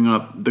mopping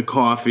up the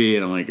coffee,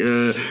 and I'm like,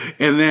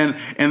 and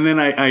then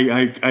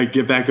I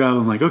get back up.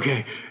 I'm like,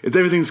 okay,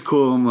 everything's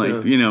cool. I'm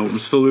like,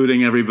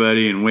 saluting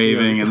everybody and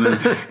waving,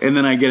 and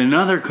then I get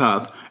another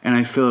cup, and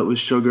I fill it with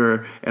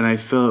sugar, and I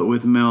fill it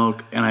with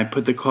milk, and I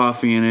put the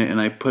coffee in it, and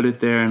I put it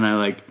there, and I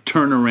like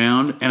turn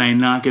around, and I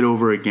knock it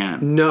over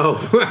again. No.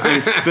 I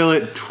spill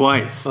it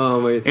twice.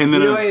 Oh, wait. And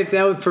then if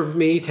that was for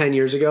me 10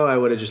 years ago, I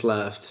would have just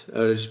left. I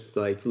would have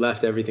just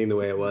left everything the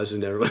way it was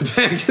and never went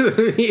back to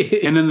the meeting.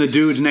 And then the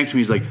dude next to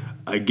me is like,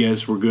 I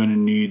guess we're going to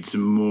need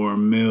some more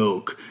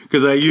milk,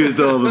 because I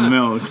used all the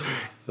milk.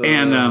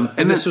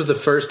 And this was the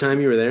first time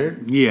you were there?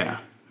 Yeah.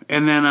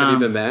 And then have you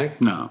been back?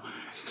 No.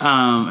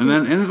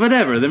 And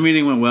whatever. The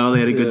meeting went well. They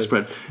had a good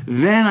spread.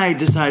 Then I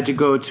decided to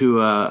go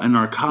to a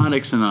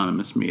Narcotics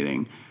Anonymous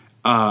meeting.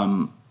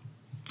 And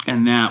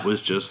that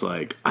was just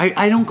like,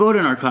 I don't go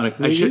to Narcotics.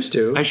 You used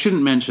to. I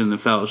shouldn't mention the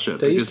fellowship.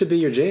 That used to be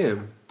your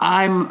jam.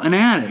 I'm an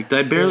addict.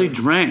 I barely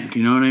drank.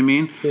 You know what I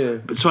mean? Yeah.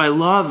 So I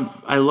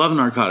love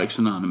Narcotics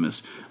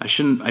Anonymous. I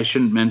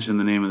shouldn't mention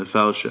the name of the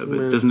fellowship.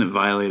 Doesn't it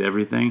violate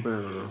everything? I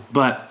don't know.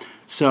 But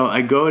so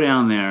I go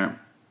down there.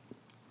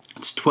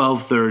 It's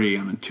 12:30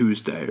 on a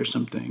Tuesday or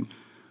something.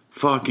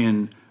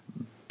 Fucking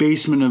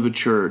basement of a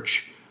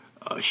church.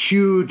 A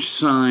huge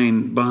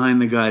sign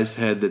behind the guy's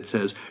head that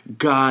says,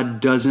 God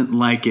doesn't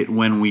like it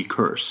when we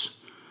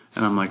curse.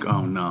 And I'm like,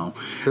 oh no.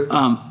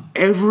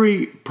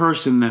 Every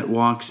person that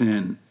walks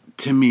in,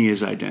 to me,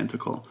 is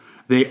identical.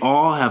 They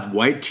all have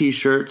white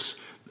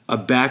t-shirts, a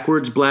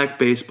backwards black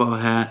baseball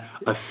hat,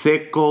 a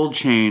thick gold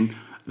chain.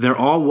 They're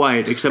all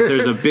white, except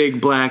there's a big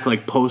black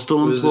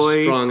postal employee. It was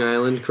the Strong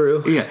Island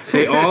crew. Yeah,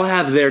 they all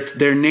have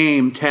their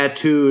name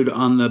tattooed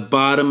on the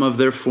bottom of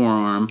their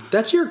forearm.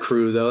 That's your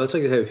crew, though. That's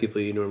like the type of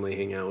people you normally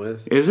hang out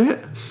with. Is it?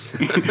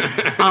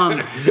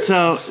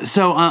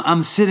 So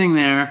I'm sitting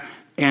there,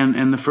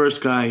 and the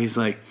first guy, he's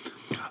like,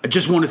 I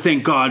just want to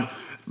thank God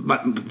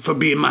for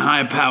being my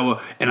higher power,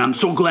 and I'm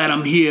so glad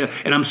I'm here,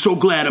 and I'm so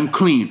glad I'm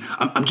clean.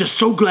 I'm just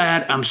so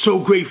glad, I'm so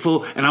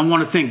grateful, and I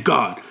want to thank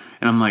God.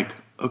 And I'm like,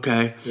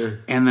 okay. Yeah.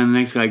 And then the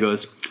next guy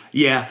goes,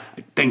 yeah,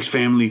 thanks,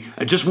 family.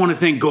 I just want to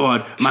thank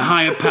God, my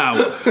higher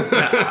power.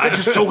 I'm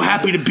just so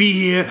happy to be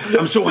here.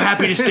 I'm so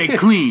happy to stay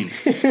clean.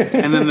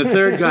 And then the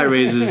third guy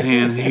raises his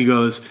hand, and he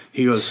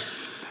goes,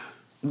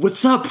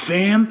 what's up,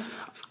 fam?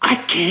 I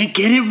can't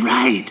get it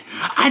right.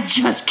 I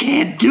just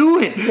can't do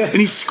it. And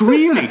he's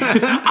screaming.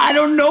 I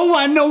don't know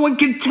why no one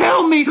can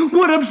tell me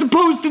what I'm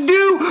supposed to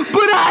do,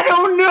 but I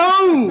don't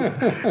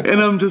know.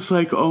 And I'm just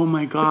like, oh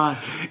my God.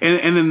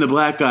 And then the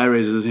black guy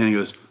raises his hand and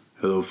goes,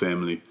 hello,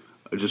 family.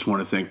 I just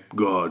want to thank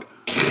God,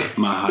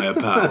 my higher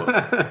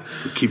power,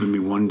 for keeping me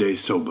one day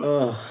sober.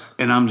 Ugh.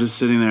 And I'm just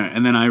sitting there,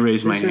 and then I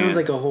raise my hand. Sounds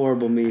like a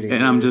horrible meeting.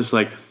 And I'm just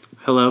like,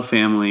 hello,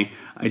 family.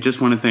 I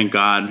just want to thank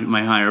God,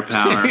 my higher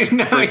power,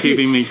 for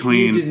keeping me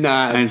clean. You did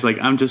not. And it's like,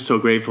 I'm just so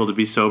grateful to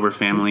be sober,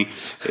 family.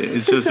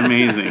 It's just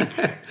amazing.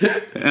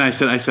 And I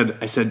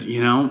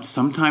said,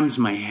 sometimes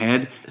my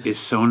head is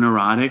so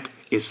neurotic,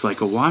 it's like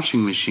a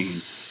washing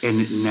machine,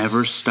 and it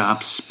never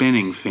stops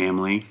spinning,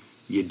 family.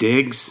 You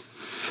digs?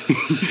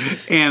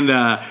 and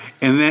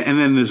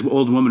then this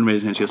old woman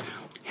raised her hand. She goes,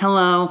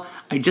 hello.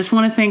 I just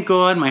want to thank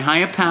God, my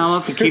higher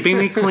power, for keeping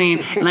me clean.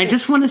 And I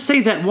just want to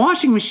say that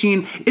washing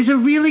machine is a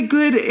really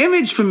good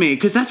image for me,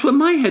 because that's what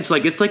my head's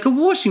like. It's like a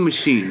washing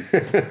machine.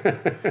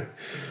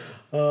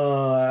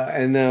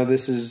 And now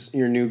this is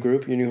your new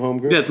group, your new home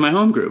group? Yeah, it's my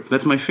home group.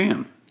 That's my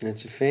fam.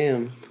 That's your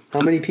fam.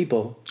 How many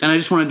people? And I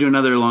just want to do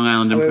another Long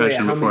Island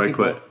impression how before many I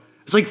quit. people?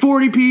 It's like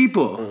 40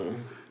 people.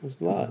 That's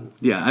a lot.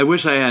 Yeah, I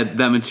wish I had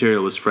that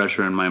material was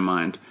fresher in my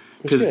mind.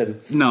 That's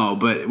good. No,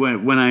 but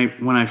when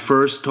I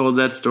first told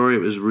that story,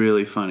 it was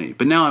really funny.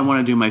 But now I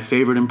want to do my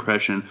favorite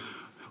impression: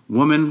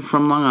 woman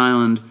from Long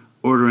Island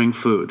ordering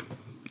food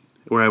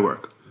where I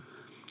work.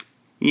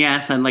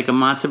 Yes, I'd like a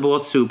matzo ball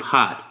soup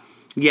hot.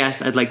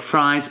 Yes, I'd like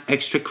fries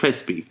extra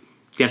crispy.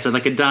 Yes, I'd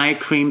like a Diet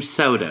Cream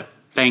soda.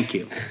 Thank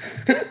you.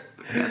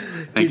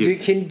 Thank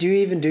you. Do you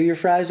even do your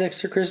fries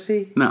extra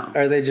crispy? No.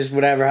 Or are they just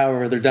whatever,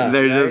 however they're done?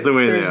 They're right? just the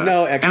way There's they are.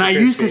 no extra And I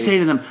crispy. used to say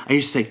to them,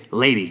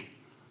 lady,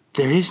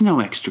 there is no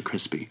extra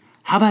crispy.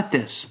 How about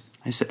this?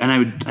 I said,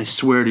 and I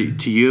swear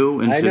to you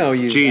and I to know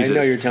you. Jesus, I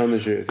know you're telling the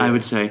truth. I yeah.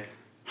 would say,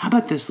 how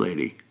about this,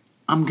 lady?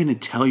 I'm going to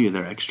tell you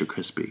they're extra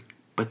crispy,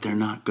 but they're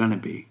not going to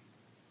be.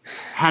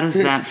 How does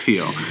that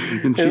feel?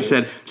 And she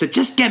said,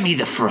 just get me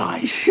the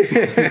fries.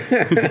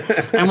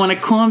 I want a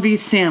corned beef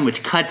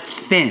sandwich cut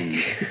thin.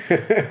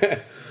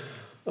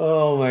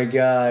 Oh my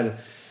god,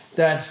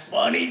 that's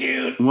funny,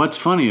 dude. What's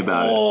funny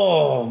about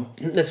Oh,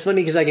 that's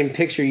funny because I can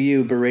picture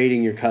you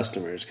berating your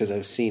customers because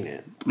I've seen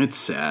it. it? It's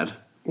sad.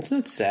 It's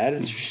not sad.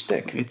 It's your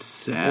shtick. It's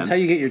sad. That's how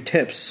you get your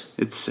tips.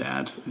 It's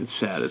sad. It's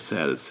sad. It's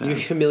sad. It's sad. You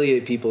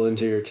humiliate people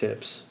into your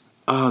tips.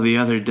 Oh, the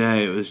other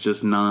day it was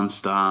just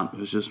nonstop. It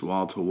was just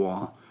wall to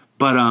wall.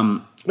 But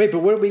Wait,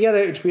 but what we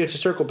have to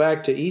circle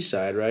back to East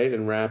Side, right?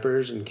 And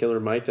rappers and Killer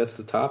Mike. That's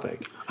the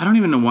topic. I don't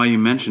even know why you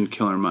mentioned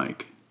Killer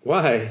Mike.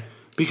 Why?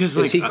 Because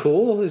Is he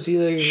cool? Is he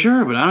like?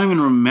 Sure, but I don't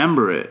even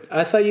remember it.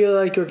 I thought you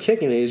were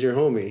kicking it. He's your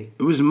homie.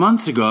 It was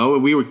months ago.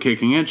 We were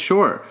kicking it.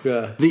 Sure.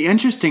 Yeah. The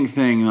interesting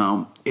thing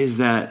though is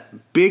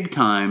that big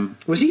time.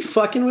 Was he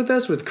fucking with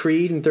us with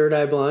Creed and Third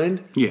Eye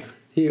Blind? Yeah.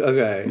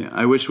 Okay. Yeah.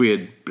 I wish we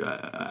had.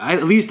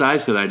 At least I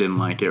said I didn't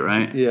like it.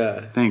 Right.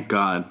 Yeah. Thank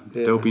God.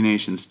 Yeah. Dopey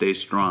Nation, stay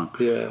strong.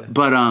 Yeah.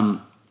 But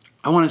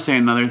I want to say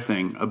another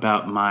thing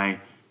about my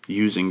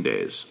using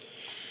days.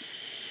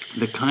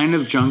 The kind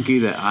of junkie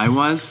that I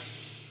was.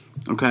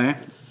 Okay.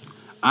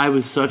 I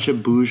was such a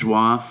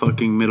bourgeois,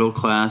 fucking middle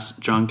class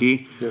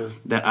junkie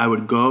that I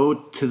would go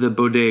to the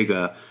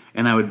bodega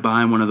and I would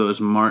buy one of those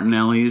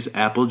Martinelli's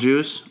apple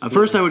juice.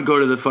 First, I would go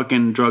to the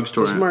fucking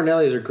drugstore. Those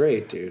Martinellis are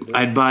great, dude.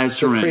 I'd buy a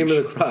syringe. Cream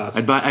of the crop.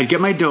 I'd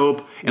get my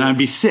dope and I'd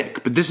be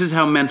sick. But this is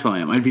how mental I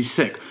am. I'd be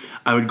sick.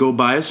 I would go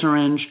buy a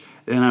syringe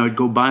and I would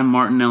go buy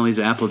Martinelli's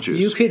apple juice.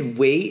 You could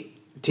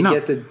wait to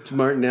get the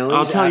Martinellis.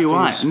 I'll tell you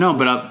after why. No,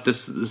 but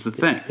this is the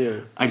thing. Yeah.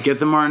 I'd get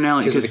the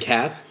Martinelli because of the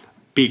cap.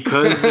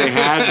 Because they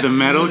had the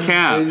metal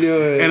cap, I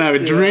knew it. And I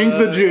would drink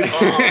the juice.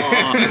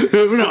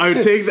 No,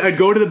 I'd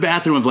go to the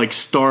bathroom of like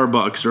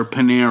Starbucks or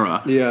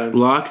Panera,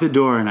 lock the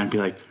door, and I'd be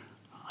like,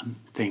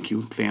 "Thank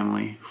you,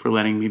 family, for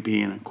letting me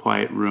be in a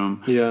quiet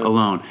room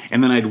alone."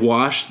 And then I'd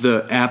wash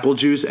the apple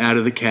juice out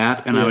of the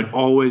cap, and I would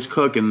always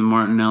cook in the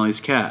Martinelli's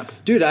cap.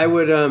 Dude, I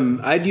would.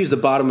 I'd use the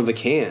bottom of a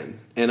can.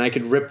 And I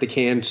could rip the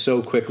can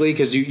so quickly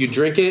because you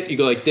drink it, you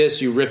go like this,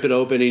 you rip it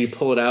open, and you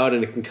pull it out,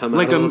 and it can come out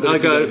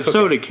like a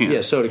soda can. Yeah,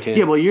 soda can.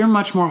 Yeah, well, you're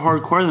much more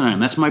hardcore than I am.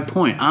 That's my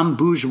point. I'm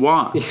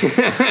bourgeois.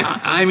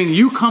 I mean,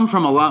 you come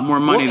from a lot more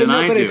money than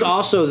I do. But it's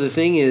also the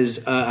thing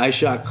is, I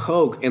shot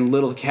coke, and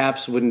little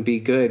caps wouldn't be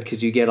good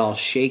because you get all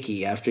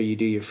shaky after you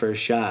do your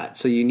first shot.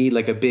 So you need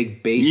like a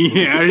big base.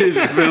 Yeah, I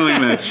was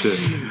feeling that shit.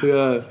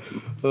 Yeah.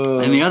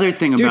 And the other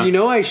thing about... Dude, you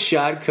know I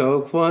shot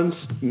coke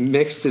once,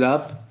 mixed it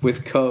up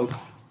with coke.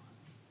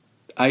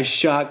 I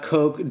shot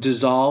coke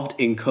dissolved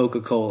in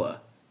Coca-Cola.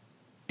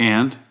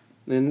 And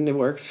it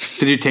worked.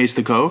 Did you taste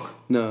the Coke?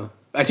 No.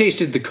 I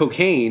tasted the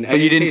cocaine. But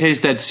you didn't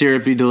taste that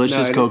syrupy,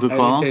 delicious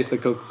Coca-Cola? I didn't taste the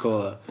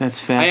Coca-Cola. That's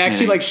fascinating. I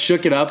actually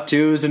shook it up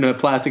too. It was in a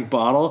plastic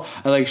bottle.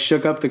 I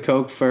shook up the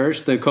Coke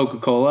first, the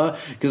Coca-Cola,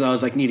 because I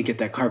was like, need to get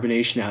that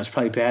carbonation out. It's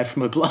probably bad for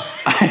my blood.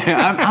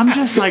 I'm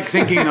just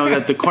thinking though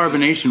that the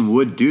carbonation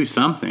would do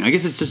something. I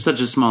guess it's just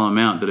such a small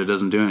amount that it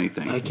doesn't do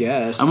anything. I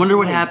guess. I wonder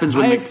what happens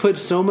when I've put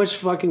so much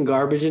fucking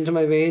garbage into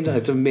my veins.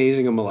 It's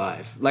amazing I'm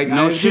alive.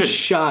 Just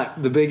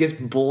shot the biggest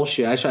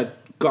bullshit. I shot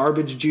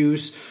garbage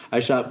juice. I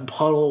shot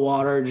puddle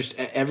water, just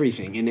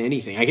everything and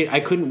anything.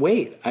 I couldn't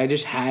wait. I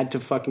just had to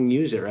fucking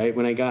use it right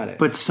when I got it.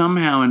 But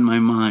somehow in my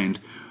mind,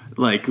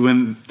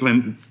 when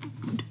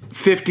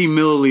 50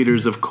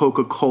 milliliters of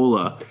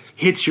Coca-Cola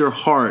hits your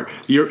heart,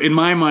 in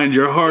my mind,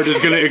 your heart is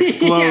going to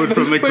explode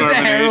from the carbonation.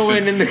 The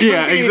heroin and the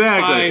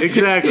cocaine,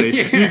 exactly.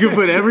 You can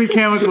put every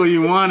chemical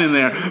you want in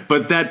there,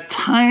 but that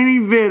tiny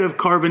bit of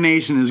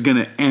carbonation is going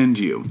to end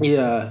you.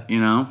 Yeah. You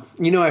know?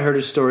 I heard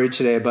a story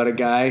today about a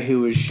guy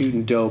who was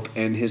shooting dope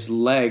and his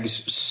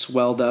legs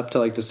swelled up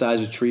to the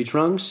size of tree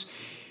trunks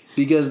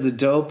because the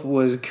dope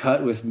was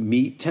cut with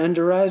meat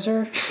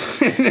tenderizer.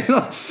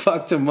 It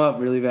fucked him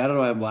up really bad. I don't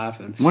know why I'm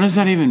laughing. What does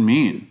that even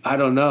mean? I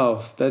don't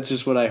know. That's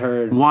just what I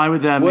heard. Why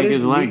would that make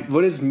his leg?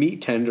 What is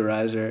meat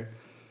tenderizer?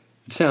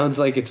 It sounds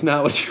like it's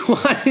not what you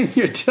want in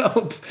your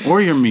dope.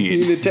 Or your meat.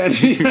 You need to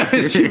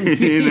tenderize your meat.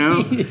 You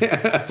know?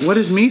 Yeah. What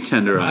is meat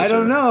tenderizer? I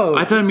don't know.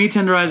 I thought meat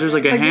tenderizer is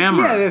like a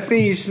hammer. Yeah, the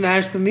thing you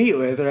smash the meat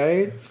with,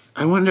 right?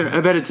 I wonder.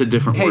 I bet it's a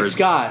different Hey, word.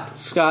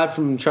 Scott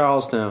from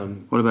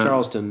Charlestown. What about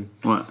Charleston?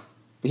 What?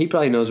 He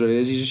probably knows what it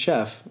is. He's a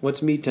chef.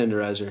 What's meat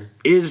tenderizer?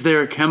 Is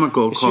there a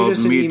chemical Shoot called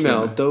us an meat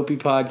email, tender?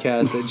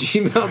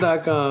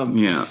 dopeypodcast@gmail.com.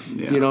 Yeah.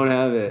 If you don't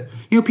have it.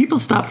 People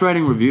stopped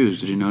writing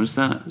reviews. Did you notice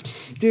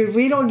that? Dude,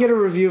 we don't get a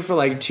review for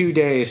like 2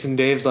 days, and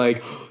Dave's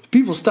like,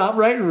 people stop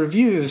writing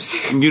reviews.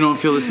 You don't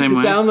feel the same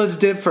way? Downloads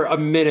dip for a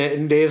minute,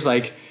 and Dave's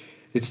like,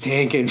 it's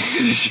tanking.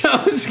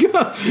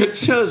 The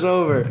show's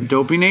over.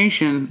 Dopey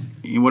Nation.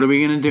 What are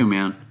we going to do,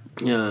 man?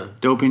 Yeah.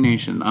 Dopey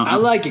Nation. I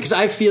like it because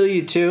I feel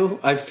you too.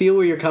 I feel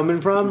where you're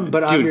coming from,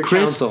 but I'm your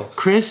counsel.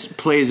 Chris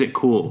plays it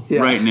cool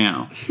right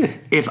now.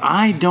 If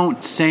I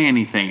don't say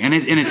anything, and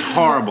it's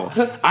horrible,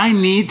 I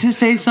need to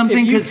say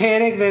something. If you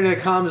panic, then it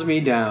calms me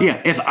down. Yeah,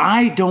 if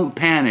I don't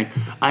panic,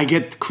 I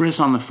get Chris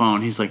on the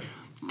phone. He's like,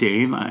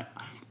 Dave, I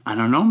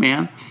don't know,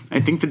 man. I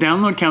think the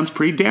download count's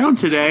pretty down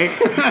today.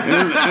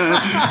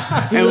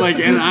 I'm like,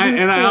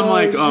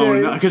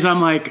 oh no, because I'm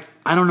like,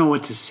 I don't know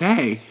what to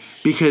say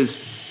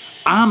because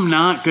I'm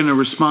not going to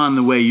respond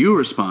the way you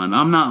respond.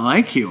 I'm not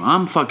like you.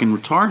 I'm fucking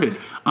retarded.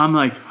 I'm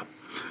like,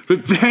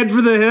 head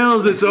for the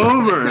hills. It's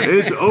over.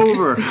 It's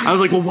over. I was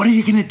like, well, what are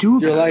you going to do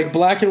about it? You're like,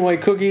 black and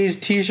white cookies,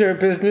 t-shirt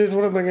business.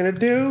 What am I going to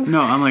do?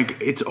 No, I'm like,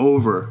 it's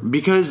over.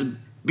 Because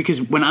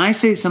when I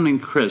say something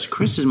to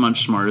Chris is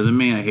much smarter than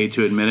me. I hate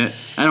to admit it.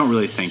 I don't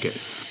really think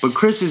it. But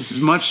Chris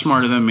is much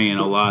smarter than me in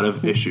a lot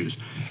of issues.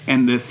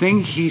 And the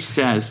thing he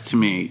says to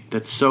me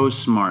that's so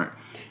smart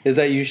is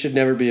that you should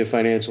never be a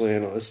financial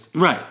analyst.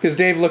 Right. Because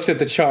Dave looks at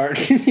the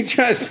chart and he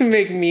tries to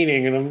make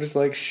meaning, and I'm just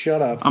like,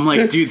 shut up. I'm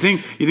like, do you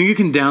think you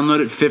can download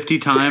it 50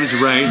 times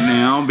right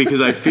now? Because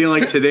I feel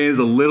like today is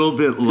a little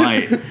bit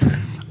light.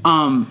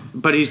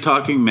 But he's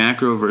talking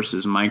macro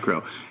versus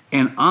micro.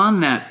 And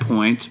on that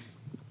point,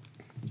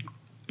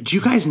 do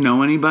you guys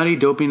know anybody,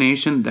 Dopey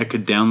Nation, that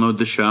could download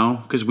the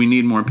show? Because we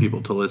need more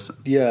people to listen.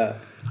 Yeah.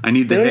 I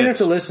need the They don't hits. even have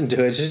to listen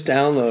to it. Just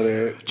download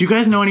it. Do you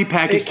guys know any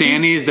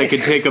Pakistanis that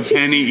could take a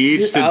penny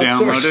each to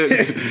download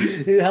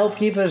it? It'd help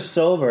keep us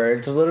sober.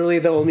 It's literally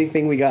the only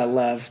thing we got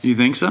left. Do you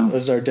think so?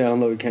 Was our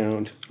download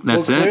count.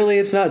 That's well, it? clearly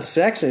it's not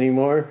sex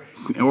anymore.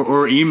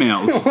 Or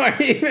emails. Or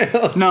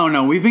emails.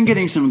 No, we've been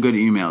getting some good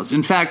emails.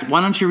 In fact,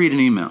 why don't you read an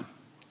email?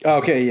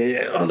 Okay,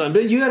 yeah. Hold on.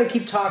 But you got to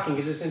keep talking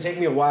because it's going to take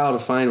me a while to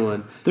find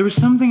one. There was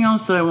something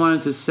else that I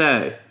wanted to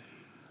say.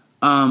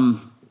 I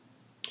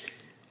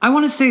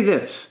want to say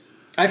this.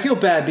 I feel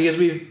bad because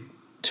we've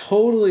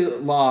totally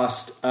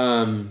lost.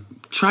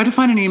 Try to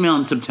find an email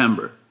in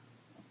September.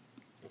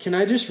 Can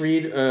I just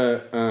read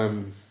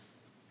a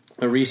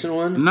recent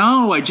one?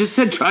 No, I just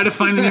said try to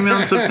find an email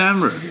in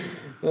September.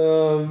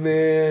 Oh,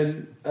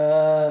 man.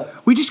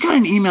 We just got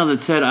an email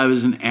that said I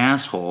was an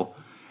asshole.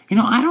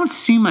 I don't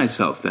see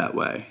myself that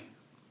way.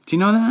 Do you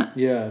know that?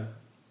 Yeah.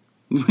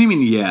 What do you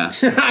mean, yeah?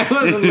 I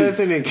wasn't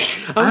listening.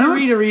 I'm going to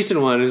read a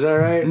recent one. Is that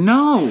right?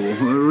 No.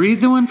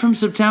 Read the one from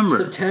September.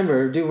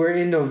 September. Dude, we're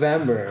in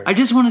November. I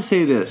just want to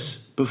say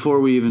this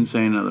before we even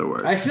say another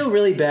word. I feel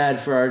really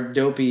bad for our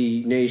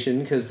Dopey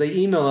Nation because they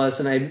email us,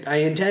 and I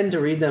intend to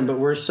read them, but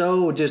we're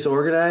so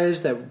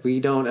disorganized that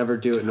we don't ever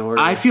do it in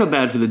order. I feel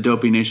bad for the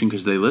Dopey Nation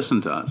because they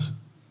listen to us.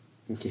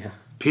 Yeah.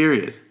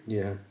 Period.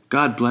 Yeah.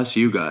 God bless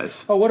you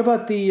guys. Oh, what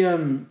about the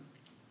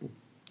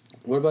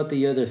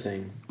other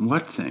thing?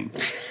 What thing?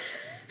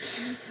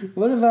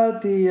 What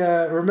about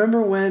the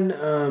remember when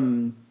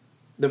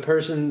the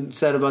person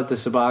said about the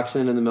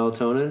Suboxone and the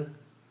melatonin?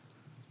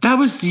 That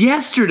was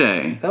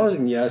yesterday. That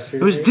wasn't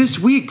yesterday. It was this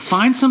week.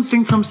 Find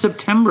something from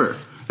September.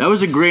 That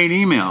was a great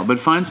email, but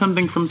find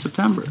something from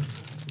September.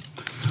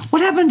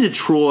 What happened to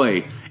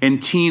Troy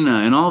and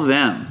Tina and all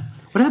them?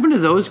 What happened to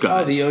those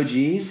guys? Oh, the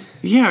OGs?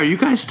 Yeah, are you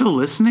guys still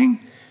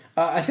listening?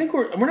 I think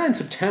we're not in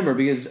September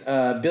because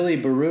Billy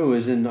Baru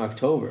is in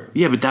October.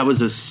 Yeah, but that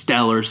was a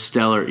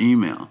stellar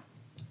email.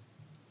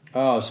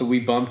 Oh, so we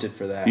bumped it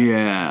for that.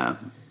 Yeah.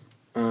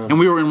 And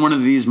we were in one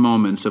of these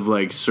moments of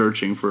like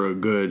searching for a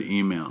good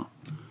email,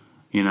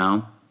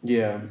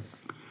 Yeah.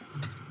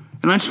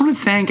 And I just want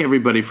to thank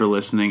everybody for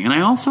listening. And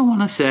I also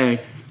want to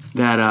say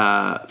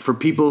that for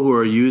people who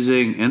are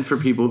using and for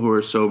people who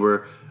are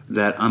sober,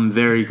 that I'm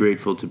very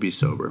grateful to be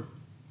sober.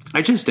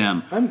 I just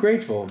am. I'm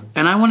grateful.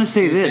 And I want to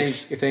say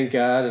this. Thank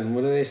God. And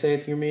what do they say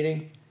at your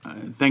meeting?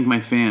 Thank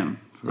my fam.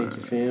 Thank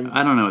your fam.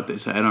 I don't know what they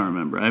say. I don't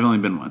remember. I've only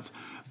been once.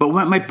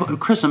 But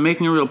Chris, I'm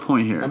making a real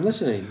point here. I'm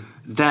listening.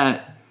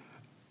 That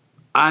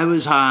I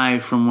was high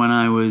from when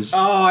I was... Oh,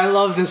 I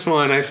love this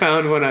one. I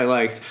found one I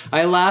liked.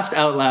 I laughed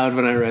out loud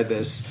when I read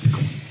this.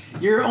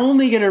 You're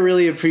only going to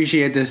really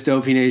appreciate this,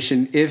 Dopey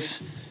Nation,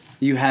 if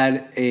you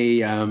had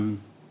a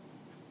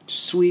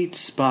sweet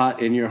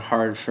spot in your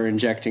heart for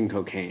injecting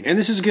cocaine. And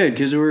this is good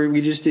because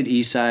we just did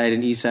Eastside,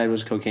 and Eastside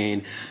was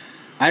cocaine.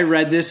 I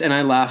read this and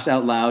I laughed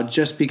out loud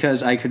just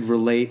because I could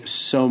relate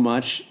so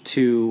much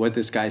to what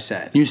this guy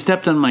said. You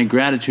stepped on my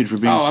gratitude for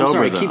being sober, I'm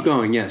sorry. though. Keep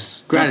going.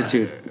 Yes.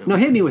 Gratitude. No,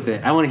 hit me with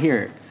it. I want to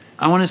hear it.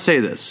 I want to say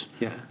this.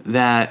 Yeah.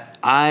 That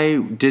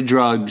I did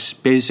drugs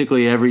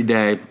basically every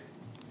day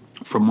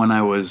from when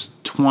I was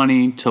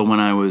 20 till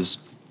when I was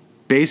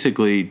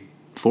basically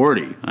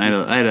 40. I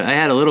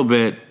had a little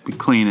bit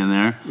clean in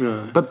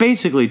there, but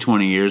basically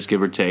 20 years,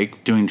 give or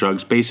take, doing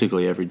drugs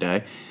basically every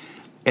day.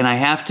 And I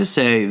have to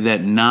say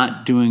that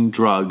not doing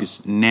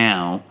drugs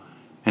now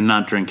and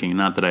not drinking,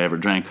 not that I ever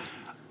drank,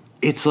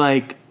 it's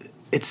like,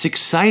 it's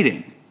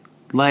exciting.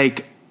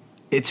 Like,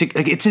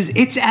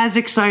 it's as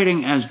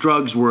exciting as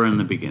drugs were in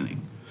the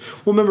beginning.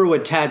 Well, remember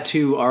what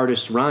tattoo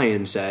artist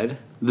Ryan said?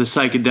 The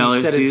psychedelic.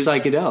 He said it's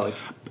psychedelic.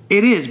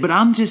 It is, but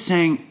I'm just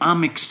saying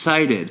I'm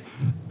excited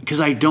because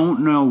I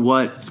don't know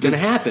what's going to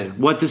happen.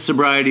 What the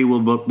sobriety will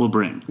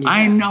bring. Yeah.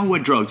 I know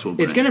what drugs will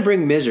bring. It's going to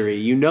bring misery.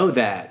 You know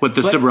that. What,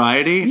 the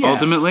sobriety,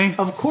 ultimately?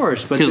 Of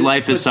course. Because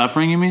life is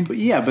suffering, you mean?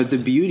 But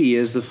the beauty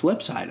is the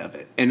flip side of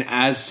it.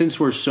 And since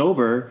we're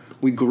sober,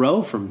 we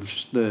grow from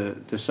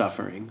the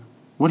suffering.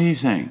 What are you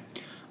saying?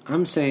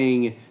 I'm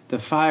saying the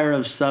fire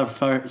of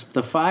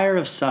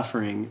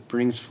suffering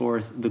brings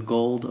forth the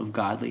gold of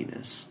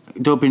godliness.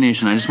 Dopey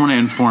Nation, I just want to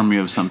inform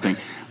you of something.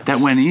 That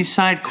when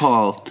Eastside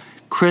called,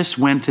 Chris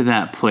went to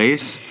that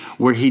place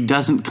where he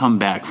doesn't come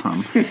back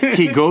from.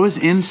 He goes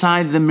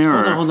inside the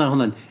mirror. Hold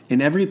on.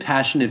 In every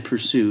passionate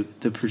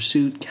pursuit, the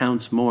pursuit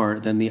counts more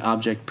than the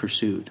object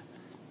pursued.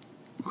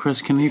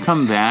 Chris, can you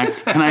come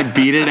back? Can I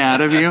beat it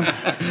out of you?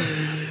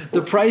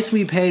 The price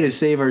we pay to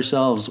save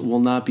ourselves will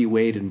not be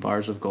weighed in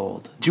bars of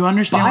gold. Do you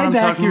understand what I'm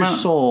talking about? Buy back your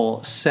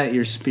soul, set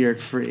your spirit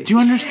free. Do you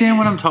understand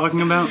what I'm talking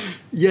about?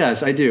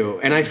 Yes, I do.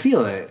 And I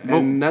feel it.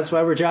 And that's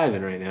why we're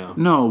jiving right now.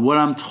 No, what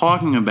I'm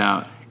talking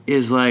about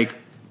is like,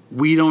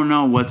 we don't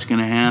know what's going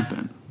to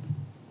happen.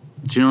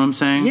 Do you know what I'm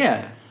saying?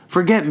 Yeah.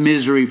 Forget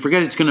misery.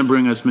 Forget it's going to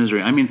bring us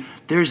misery. I mean,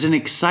 there's an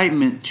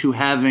excitement to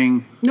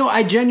having... No,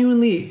 I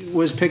genuinely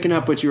was picking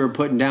up what you were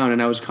putting down, and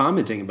I was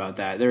commenting about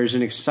that. There's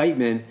an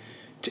excitement...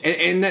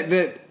 And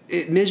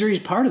misery is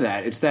part of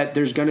that. It's that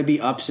there's going to be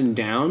ups and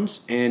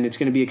downs, and it's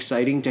going to be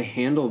exciting to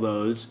handle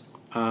those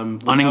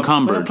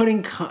unencumbered. Without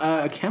putting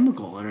a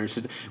chemical in our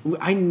system.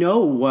 I know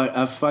what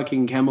a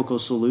fucking chemical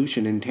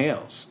solution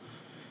entails,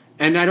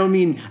 and I don't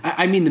mean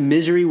I mean the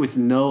misery with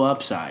no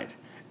upside.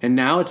 And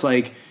now it's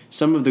like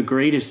some of the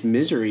greatest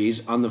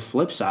miseries on the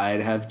flip side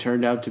have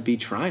turned out to be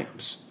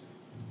triumphs.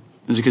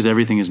 Is it because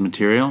everything is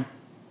material?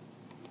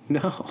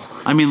 No.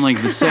 I mean,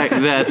 like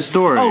that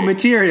story. Oh,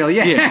 material,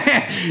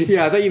 yeah.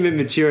 Yeah, I thought you meant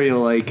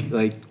material like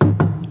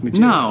material.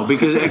 No,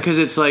 because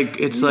it's like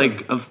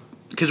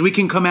because we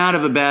can come out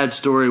of a bad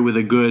story with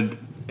a good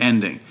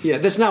ending. Yeah,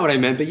 that's not what I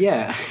meant, but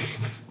yeah.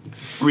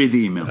 Read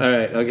the email. All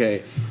right,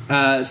 okay.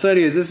 So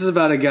anyways, this is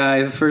about a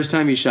guy, the first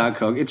time he shot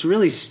coke. It's a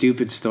really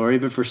stupid story,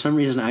 but for some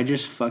reason I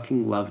just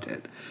fucking loved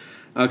it.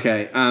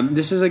 Okay,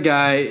 this is a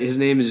guy, his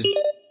name is...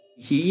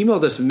 He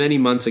emailed us many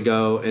months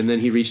ago, and then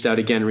he reached out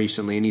again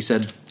recently, and he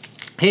said,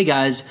 "Hey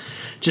guys,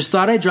 just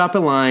thought I'd drop a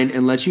line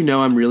and let you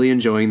know I'm really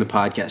enjoying the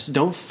podcast."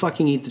 Don't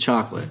fucking eat the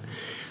chocolate.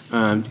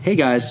 "Hey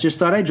guys, just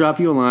thought I'd drop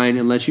you a line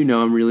and let you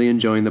know I'm really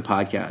enjoying the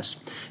podcast.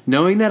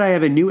 Knowing that I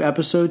have a new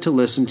episode to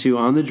listen to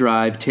on the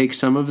drive takes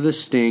some of the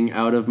sting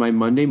out of my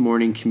Monday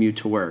morning commute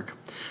to work.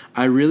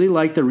 I really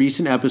like the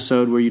recent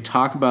episode where you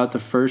talk about the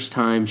first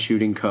time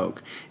shooting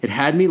coke. It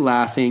had me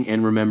laughing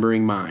and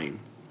remembering mine.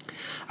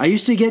 I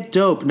used to get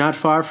dope not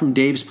far from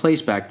Dave's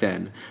place back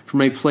then,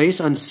 from a place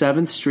on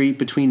 7th Street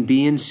between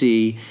B and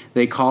C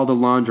they called a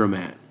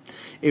laundromat.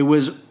 It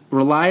was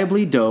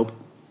reliably dope,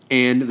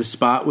 and the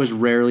spot was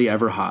rarely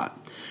ever hot.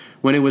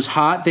 When it was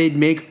hot, they'd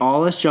make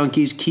all us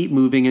junkies keep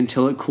moving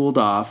until it cooled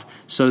off,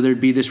 so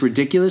there'd be this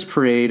ridiculous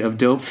parade of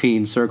dope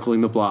fiends circling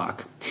the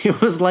block.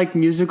 It was like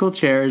musical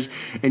chairs,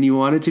 and you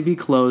wanted to be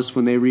close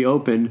when they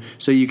reopened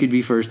so you could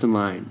be first in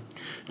line.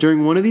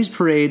 During one of these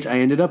parades, I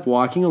ended up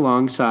walking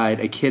alongside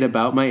a kid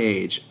about my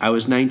age. I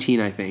was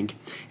 19, I think,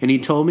 and he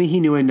told me he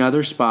knew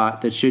another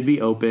spot that should be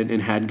open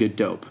and had good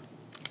dope.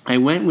 I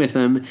went with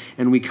him,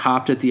 and we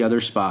copped at the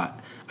other spot.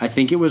 I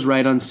think it was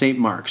right on St.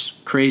 Mark's.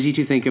 Crazy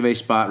to think of a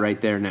spot right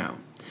there now.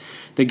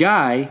 The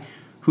guy,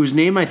 whose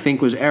name I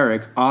think was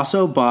Eric,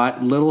 also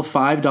bought little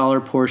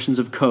 $5 portions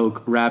of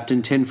coke wrapped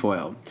in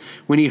tinfoil.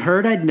 When he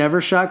heard I'd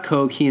never shot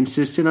coke, he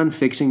insisted on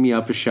fixing me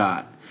up a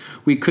shot.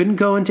 We couldn't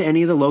go into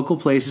any of the local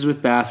places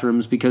with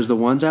bathrooms because the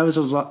ones I was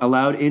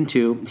allowed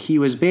into, he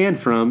was banned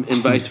from,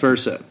 and vice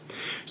versa.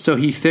 So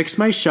he fixed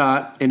my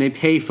shot in a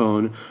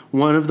payphone,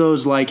 one of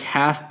those like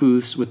half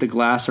booths with the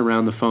glass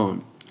around the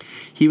phone.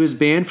 He was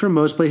banned from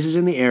most places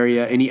in the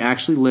area, and he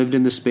actually lived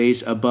in the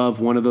space above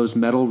one of those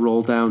metal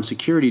roll-down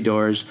security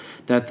doors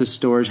that the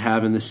stores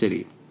have in the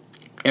city.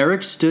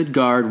 Eric stood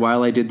guard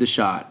while I did the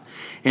shot,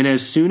 and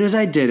as soon as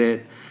I did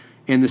it,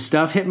 and the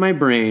stuff hit my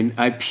brain,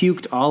 I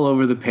puked all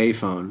over the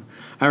payphone.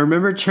 I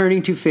remember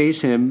turning to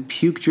face him,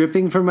 puke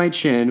dripping from my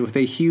chin with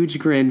a huge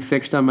grin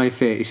fixed on my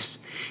face.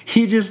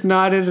 He just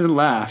nodded and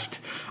laughed.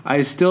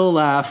 I still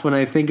laugh when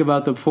I think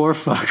about the poor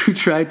fuck who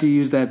tried to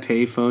use that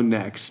payphone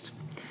next.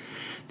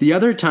 The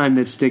other time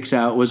that sticks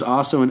out was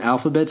also in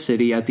Alphabet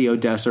City at the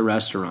Odessa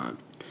restaurant.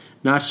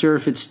 Not sure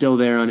if it's still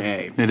there on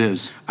A. It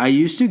is. I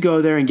used to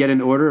go there and get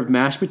an order of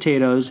mashed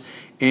potatoes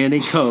and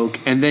a Coke,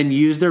 and then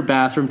use their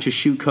bathroom to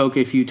shoot Coke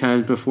a few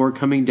times before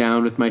coming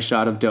down with my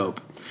shot of dope.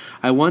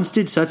 I once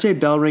did such a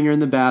bell ringer in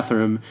the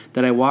bathroom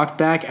that I walked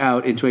back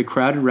out into a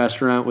crowded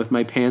restaurant with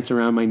my pants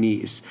around my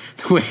knees.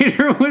 The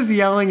waiter was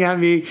yelling at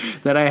me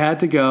that I had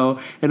to go,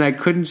 and I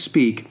couldn't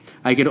speak.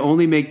 I could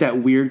only make that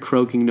weird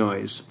croaking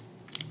noise.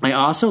 I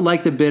also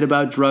like the bit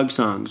about drug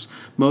songs,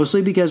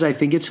 mostly because I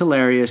think it's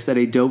hilarious that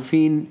a dope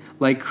fiend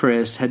like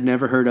Chris had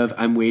never heard of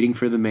I'm Waiting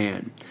for the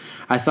Man.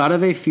 I thought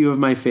of a few of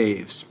my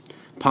faves.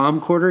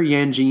 Palm Quarter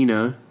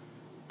Yangina,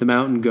 The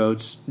Mountain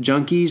Goats,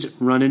 Junkies,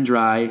 Runnin'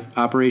 Dry,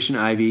 Operation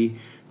Ivy,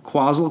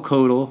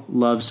 Quetzalcoatl,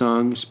 Love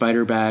Song,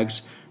 Spider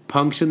Bags,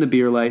 Punks in the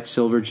Beer Light,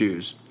 Silver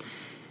Jews.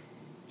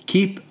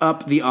 Keep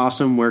up the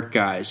awesome work,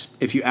 guys.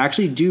 If you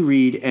actually do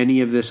read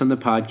any of this on the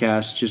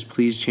podcast, just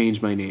please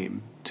change my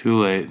name.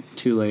 Too late.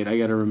 Too late. I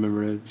got to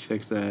remember to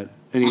fix that.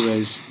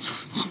 Anyways.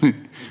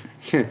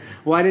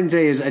 Well, I didn't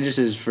say I just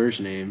said his first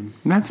name.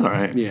 That's all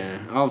right. Yeah,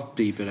 I'll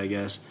beep it, I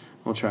guess.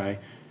 I'll try.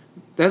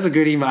 That's a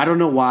good email. I don't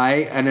know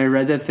why. And I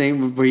read that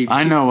thing where he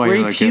I know why where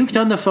you he like puked it.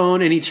 on the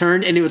phone and he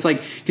turned and it was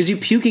like, because you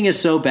puking is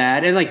so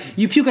bad. And like,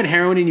 you puke on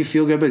heroin and you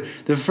feel good, but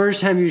the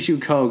first time you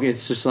shoot Coke,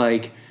 it's just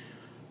like,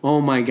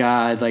 oh my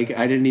God, like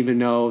I didn't even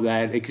know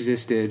that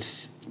existed.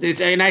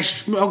 And I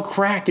smoked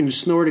crack and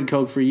snorted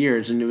Coke for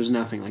years, and it was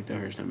nothing like the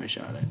first time I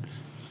shot it.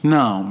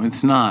 No,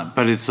 it's not.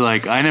 But it's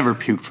like, I never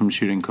puked from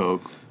shooting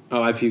Coke.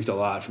 Oh, I puked a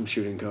lot from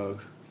shooting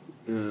Coke.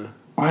 Yeah.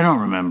 I don't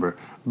remember.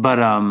 But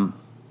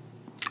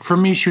for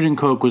me, shooting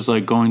Coke was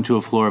like going to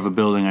a floor of a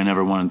building I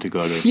never wanted to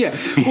go to. Yeah.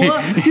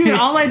 Well, dude,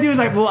 all I do is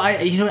like, well,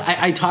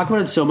 I talk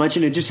about it so much,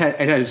 and it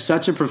had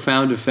such a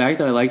profound effect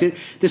that I liked it.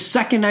 The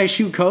second I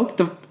shoot Coke,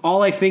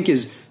 all I think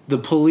is, the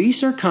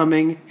police are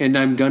coming, and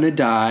I'm going to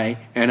die,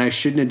 and I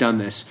shouldn't have done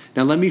this.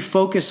 Now let me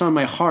focus on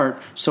my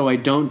heart so I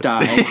don't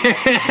die.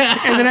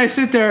 And then I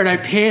sit there and I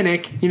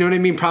panic, you know what I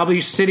mean? Probably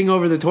sitting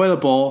over the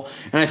toilet bowl,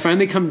 and I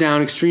finally come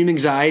down, extreme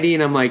anxiety,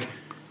 and I'm like,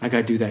 I got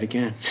to do that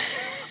again.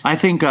 I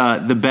think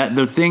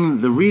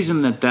the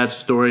reason that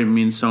story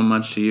means so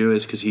much to you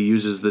is because he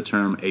uses the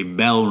term a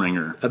bell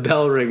ringer. A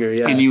bell ringer,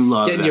 yeah. And you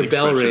love getting that your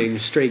bell expression. ring,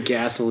 straight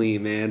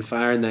gasoline, man,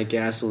 firing that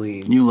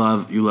gasoline. You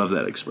love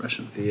that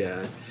expression.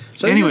 Yeah.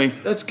 So anyway,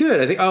 that's good.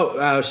 I think.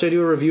 Should I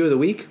do a review of the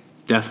week?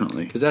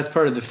 Definitely, because that's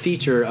part of the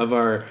feature of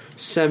our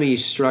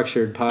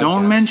semi-structured podcast.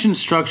 Don't mention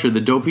structure.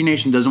 The Dopey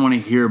Nation doesn't want to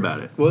hear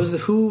about it.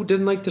 Who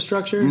didn't like the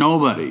structure?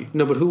 Nobody.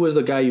 No, but who was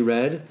the guy you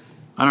read?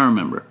 I don't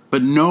remember.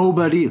 But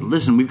nobody.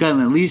 Listen, we've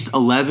gotten at least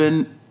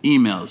 11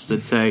 emails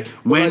that say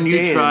when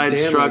you tried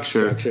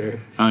structure.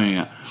 Oh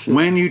yeah. Sure.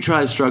 When you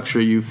try structure,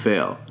 you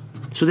fail.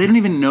 So they didn't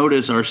even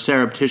notice our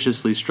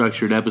surreptitiously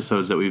structured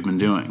episodes that we've been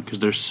doing because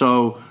they're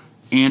so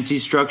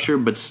anti-structure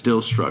but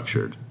still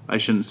structured. I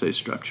shouldn't say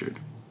structured.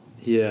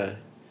 Yeah.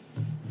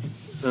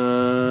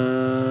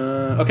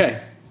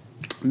 Okay.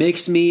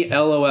 Makes me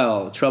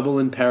LOL. Trouble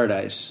in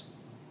Paradise.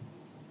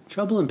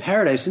 Trouble in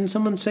Paradise. Didn't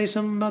someone say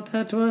something about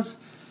that to us?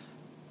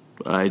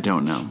 I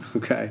don't know.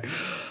 Okay.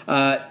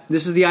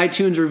 This is the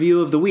iTunes review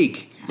of the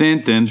week.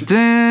 Dun, dun,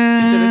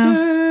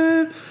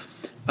 dun.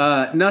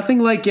 Nothing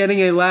like getting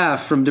a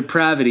laugh from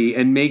depravity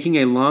and making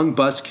a long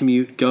bus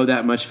commute go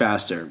that much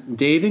faster.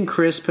 Dave and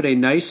Chris put a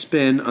nice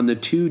spin on the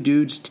two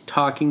dudes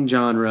talking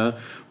genre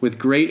with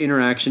great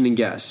interaction and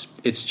guests.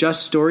 It's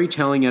just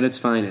storytelling at its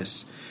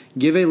finest.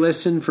 Give a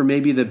listen for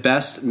maybe the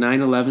best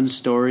 9/11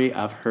 story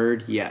I've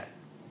heard yet.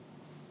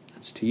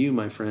 That's to you,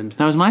 my friend.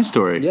 That was my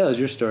story. Yeah, that was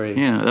your story.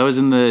 Yeah, that was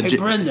in the... Hey,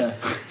 Brenda.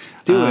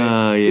 Do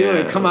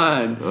it, come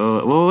on.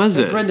 What was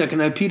it? Brenda,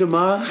 can I pee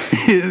tomorrow?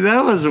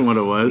 That wasn't what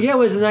it was. Yeah, it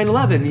was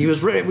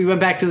 9/11. We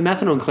went back to the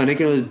methadone clinic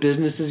and it was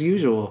business as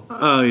usual.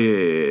 Oh,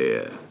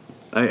 yeah.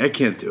 I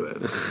can't do it.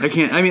 I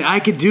can't. I mean,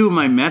 I could do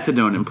my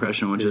methadone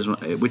impression, which is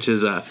what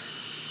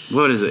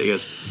is it? He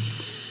goes,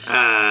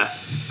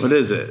 what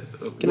is it?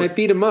 Can I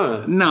pee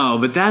tomorrow? No,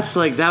 but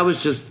that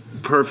was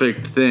just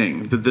perfect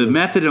thing. The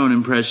methadone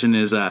impression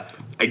is, I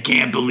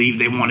can't believe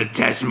they want to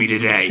test me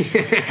today.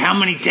 How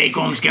many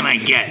take-homes can I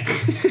get?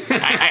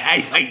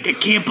 I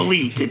can't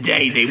believe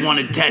today they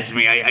want to test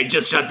me. I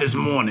just shot this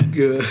morning.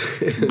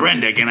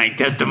 Brenda, can I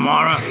test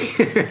tomorrow? Is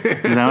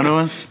that what it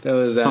was? That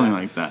was something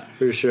like that.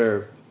 For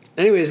sure.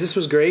 Anyways, this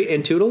was great.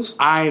 And Toodles?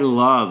 I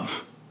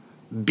love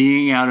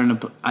being out in a...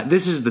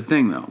 This is the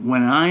thing, though.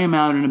 When I am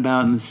out and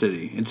about in the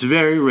city, it's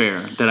very rare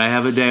that I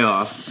have a day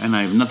off and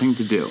I have nothing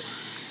to do.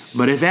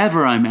 But if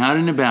ever I'm out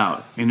and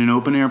about in an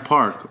open-air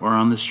park or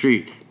on the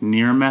street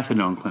near a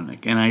methadone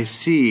clinic and I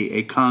see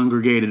a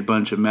congregated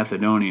bunch of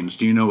methadonians,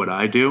 do you know what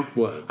I do?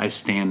 What? I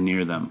stand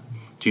near them.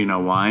 Do you know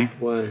why?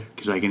 Why?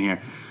 Because I can hear,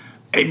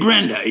 hey,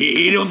 Brenda,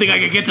 you don't think I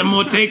could get some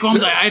more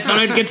take-homes? I thought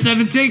I'd get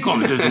 7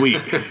 take-homes this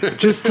week.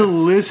 Just to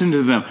listen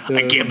to them.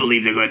 I can't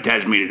believe they're going to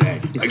test me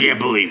today. I can't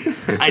believe it.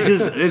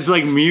 It's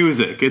like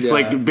music. It's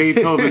like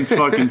Beethoven's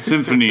fucking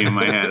symphony in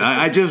my head.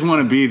 I just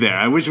want to be there.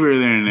 I wish we were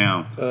there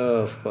now.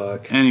 Oh,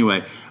 fuck.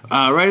 Anyway,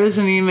 write us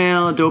an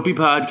email,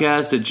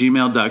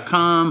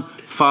 dopeypodcast@gmail.com.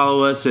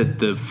 Follow us at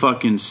the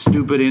fucking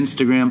stupid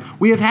Instagram.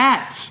 We have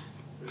hats.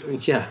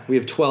 Yeah, we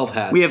have 12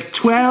 hats. We have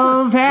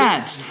 12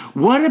 hats.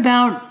 What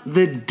about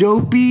the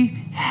Dopey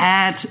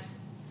hat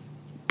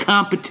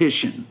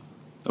competition?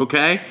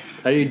 Okay?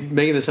 Are you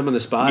making this up on the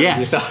spot?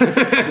 Yes.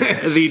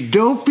 The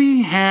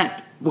Dopey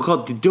hat, we'll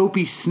call it the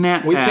Dopey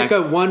Snap We Pack. pick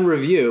up one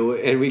review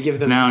and we give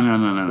them...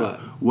 No.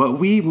 What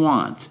we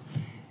want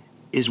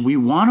is we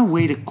want a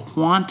way to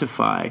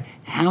quantify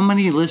how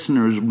many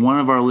listeners one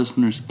of our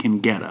listeners can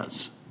get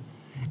us.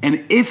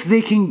 And if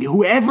they can,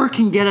 whoever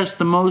can get us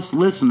the most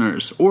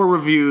listeners or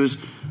reviews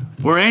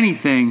or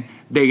anything,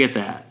 they get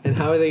the hat. And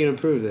how are they going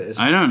to prove this?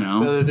 I don't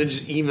know. Other than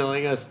just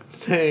emailing us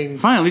saying...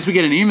 Fine, at least we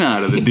get an email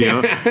out of the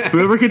deal.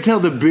 Whoever can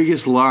tell the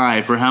biggest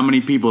lie for how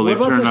many people they've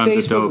turned on to Dopey.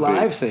 What about the Facebook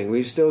Live thing?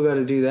 We've still got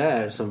to do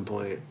that at some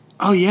point.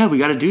 Oh, yeah, we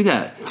got to do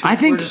that. I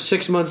think we're just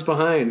 6 months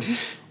behind.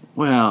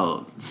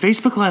 Well,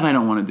 Facebook Live I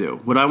don't want to do.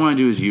 What I want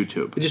to do is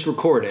YouTube. We just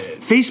record it.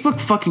 Facebook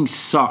fucking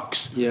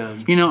sucks. Yeah.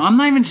 You know, I'm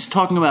not even just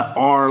talking about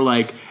our,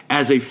 like,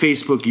 as a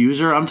Facebook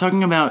user. I'm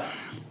talking about,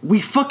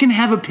 we fucking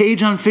have a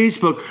page on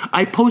Facebook.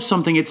 I post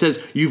something, it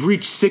says, you've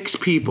reached 6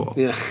 people.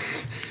 Yeah.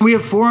 We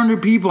have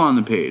 400 people on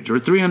the page, or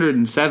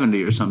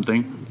 370 or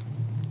something.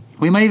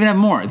 We might even have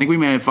more. I think we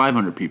may have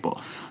 500 people.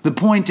 The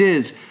point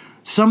is,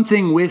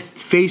 something with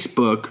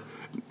Facebook...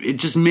 It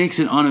just makes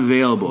it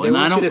unavailable. They and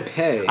want I don't, you to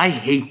pay. I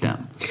hate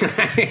them.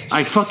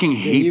 I fucking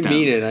hate them. You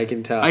mean it, I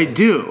can tell. I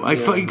do.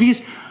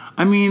 Because,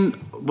 I mean,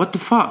 what the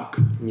fuck?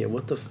 Yeah,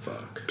 what the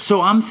fuck?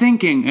 So I'm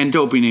thinking, and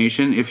Dopey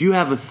Nation, if you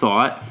have a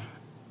thought,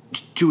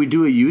 do we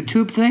do a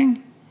YouTube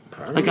thing?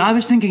 Like, I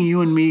was thinking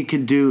you and me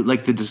could do,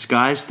 like, the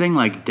disguise thing,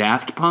 like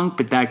Daft Punk,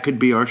 but that could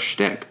be our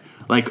shtick.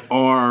 Like,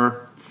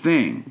 our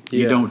thing.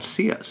 Yeah. You don't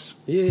see us.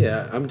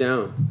 Yeah, I'm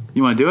down.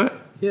 You want to do it?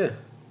 Yeah.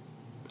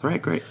 All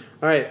right, great.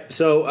 All right,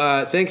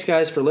 so thanks,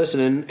 guys, for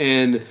listening,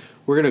 and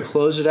we're going to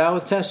close it out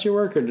with Test Your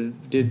Work, or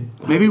did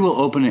Maybe we'll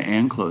open it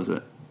and close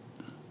it.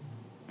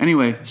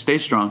 Anyway, stay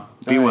strong.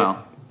 Be All right.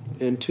 well.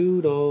 And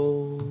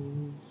toodles.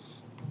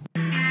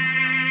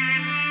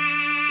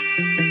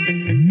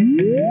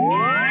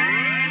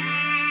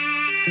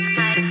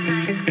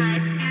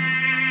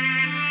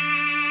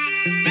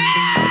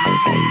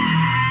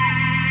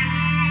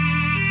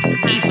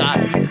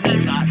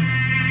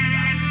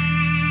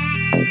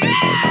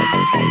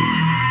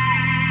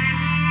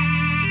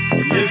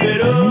 Live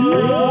it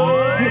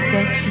up.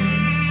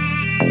 Productions.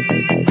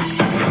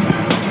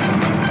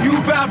 You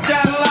about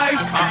that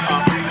life?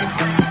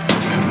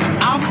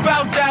 I'm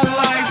about that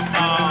life.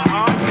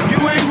 You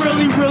ain't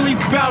really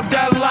about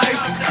that life.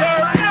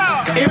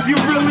 If you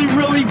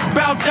really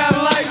about that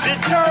life,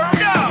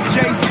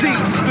 Jay-Z,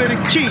 spit a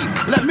key.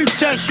 Let me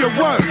test your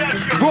work.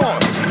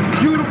 Boss,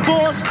 you the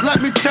boss?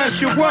 Let me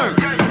test your work.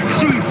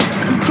 Jesus,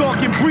 you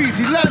talking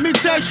breezy? Let me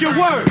test your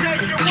work.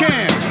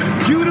 Cam,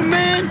 you the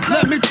man?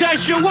 Let me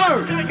test your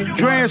work.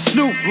 Dre and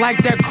Snoop, like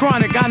that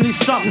chronic, I need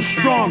something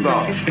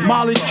stronger.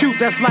 Molly Cute,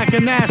 that's like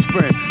an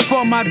aspirin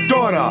for my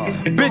daughter.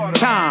 Big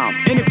time,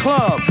 in the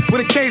club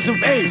with a case of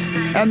Ace.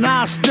 And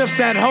now I sniff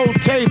that whole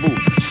table.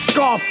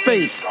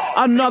 Scarface,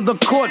 another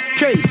court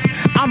case.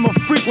 I'm a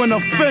frequent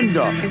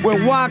offender.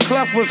 When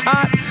Wyclef was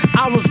hot,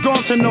 I was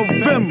gone to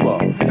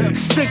November.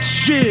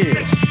 6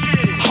 years.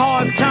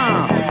 Hard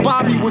time.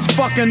 Bobby was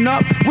fucking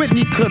up.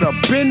 Whitney could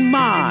have been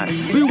mine.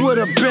 We would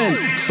have been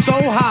so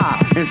high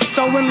and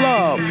so in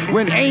love.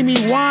 When Amy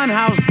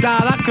Winehouse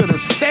died, I could have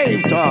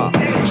saved her.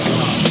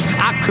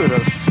 I could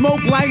have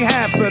smoked like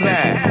half of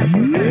that.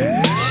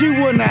 She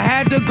wouldn't have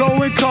had to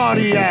go in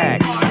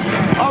cardiac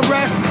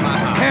arrest.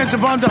 Hands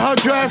up under her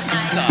dress.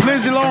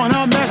 Lindsay Lohan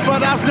her mess,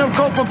 but I still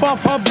cope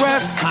above her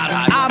breasts.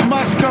 I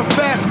must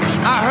confess,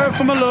 I heard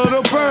from a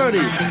little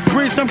birdie.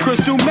 Bring some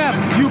crystal meth,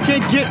 you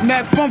can get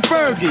that from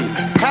Fergie.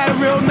 Had a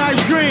real nice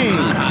dream,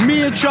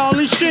 me and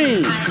Charlie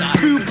Sheen.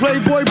 Few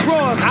Playboy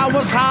bras, I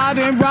was high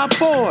in Rob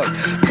Ford.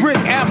 Brick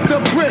after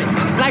brick,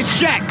 like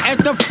Shaq at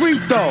the free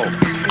throw.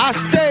 I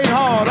stayed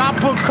hard, I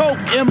put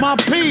coke in my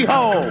pee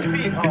hole.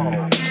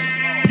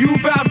 You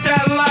bout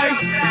that life?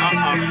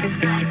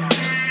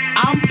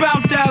 I'm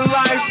bout that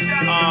life.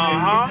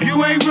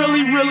 You ain't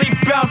really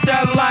bout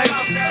that life.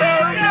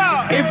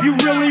 If you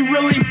really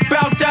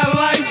bout that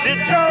life,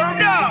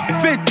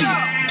 50,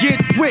 get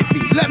with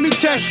me. Let me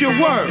test your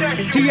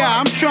word. T.I.,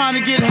 I'm trying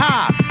to get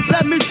high.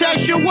 Let me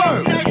test your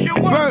word.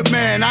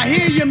 Birdman, I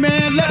hear you,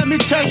 man. Let me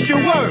test your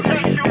word.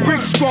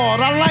 Brick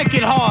Squad, I like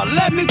it hard.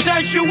 Let me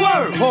test your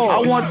word.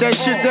 I want that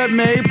shit that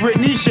made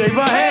Britney shave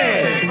her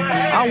head.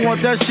 I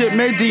want that shit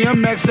made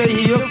DMX say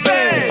he a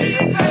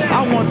fed.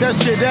 I want that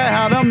shit that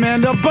had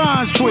Amanda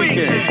Bynes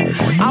tweaking.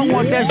 I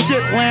want that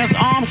shit Lance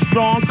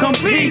Armstrong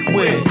compete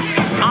with.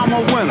 I'm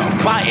a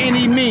winner by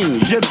any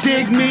means. You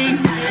dig me?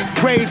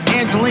 Praise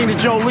Angelina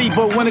Jolie,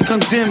 but when it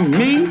condemn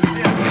me,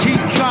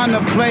 keep trying to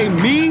play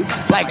me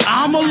like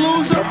I'm a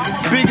loser.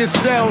 Biggest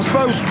sales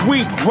first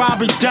week,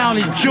 Robbie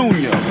Downey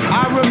Jr.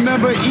 I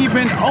remember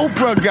even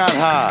Oprah got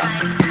high.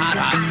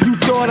 You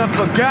thought I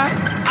forgot?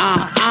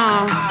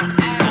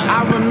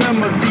 I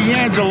remember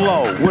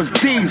D'Angelo was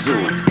Diesel.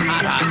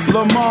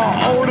 Lamar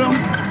Odom,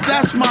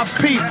 that's my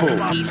people.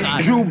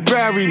 Drew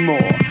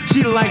Barrymore,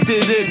 she liked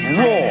it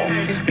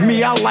raw.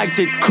 Me, I liked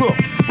it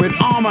cooked with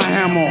Armor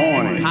Hammer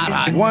on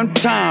it. One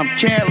time,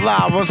 can't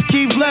lie, was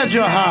Keith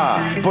Ledger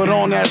high, but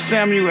on that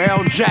Samuel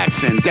L.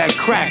 Jackson, that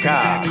crack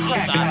high.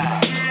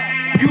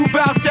 You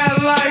bout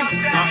that life?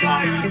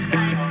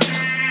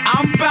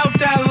 I'm bout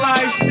that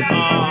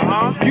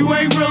life. You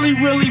ain't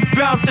really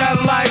bout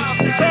that life.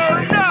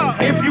 Turn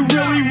up. If you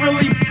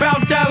really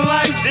bout that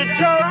life, then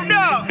turn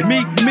up.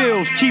 Meek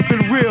Mills, keep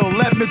it real,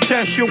 let me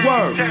test your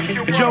word.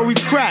 Joey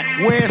Crack,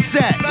 where it's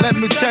at, let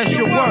me test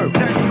your word.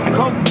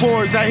 Coke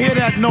boys, I hear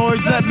that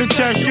noise, let me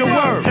test your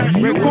word.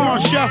 Raekwon,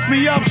 chef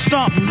me up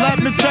something, let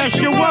me test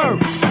your word.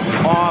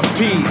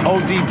 RP,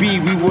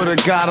 ODB, we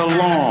would've got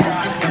along.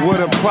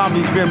 Would've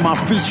probably been my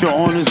feature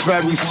on this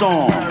very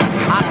song.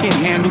 I can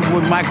handle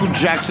with Michael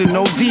Jackson,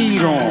 no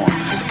deed on.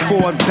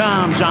 For a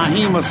dime,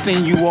 Jaheim'a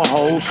sing you a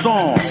whole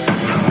song.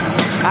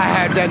 I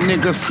had that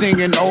nigga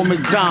singing Old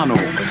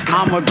McDonald.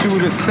 I'ma do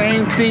the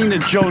same thing to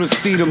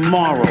Jodeci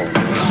tomorrow.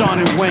 Sean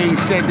and Wayne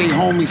said they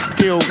homies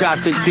still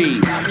got the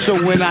D.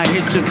 So when I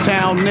hit your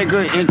town,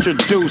 nigga,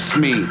 introduce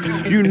me.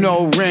 You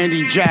know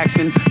Randy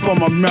Jackson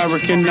from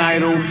American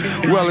Idol.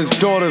 Well, his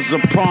daughter's a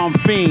prom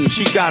fiend,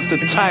 she got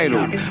the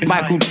title.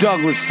 Michael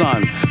Douglas'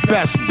 son,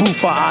 best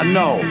boofer I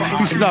know.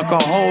 He snuck a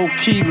whole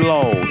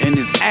kilo in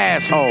his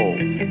asshole.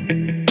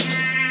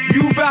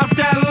 You bout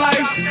that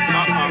life?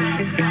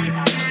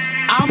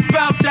 I'm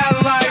bout that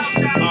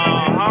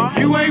life.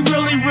 You ain't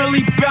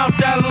really bout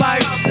that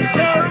life.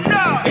 Turn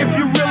up. If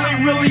you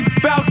really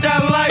bout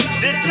that life,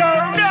 then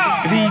turn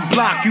up.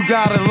 D-Block, you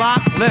got it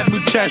locked? Let me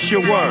test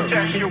your word.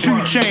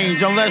 2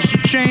 Chainz, unless you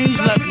change,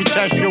 let me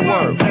test your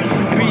word.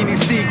 Beanie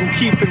Siegel,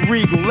 keep it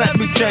regal, let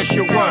me test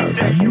your word.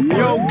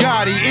 Yo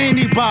Gotti,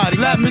 anybody,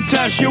 let me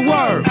test your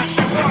word. It's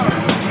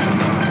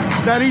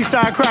that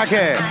Eastside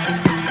crackhead.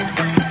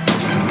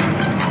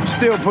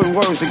 Still putting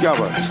words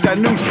together. It's that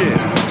new shit.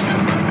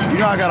 You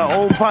know I got an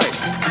old pipe,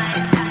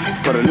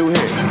 but a new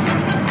hit.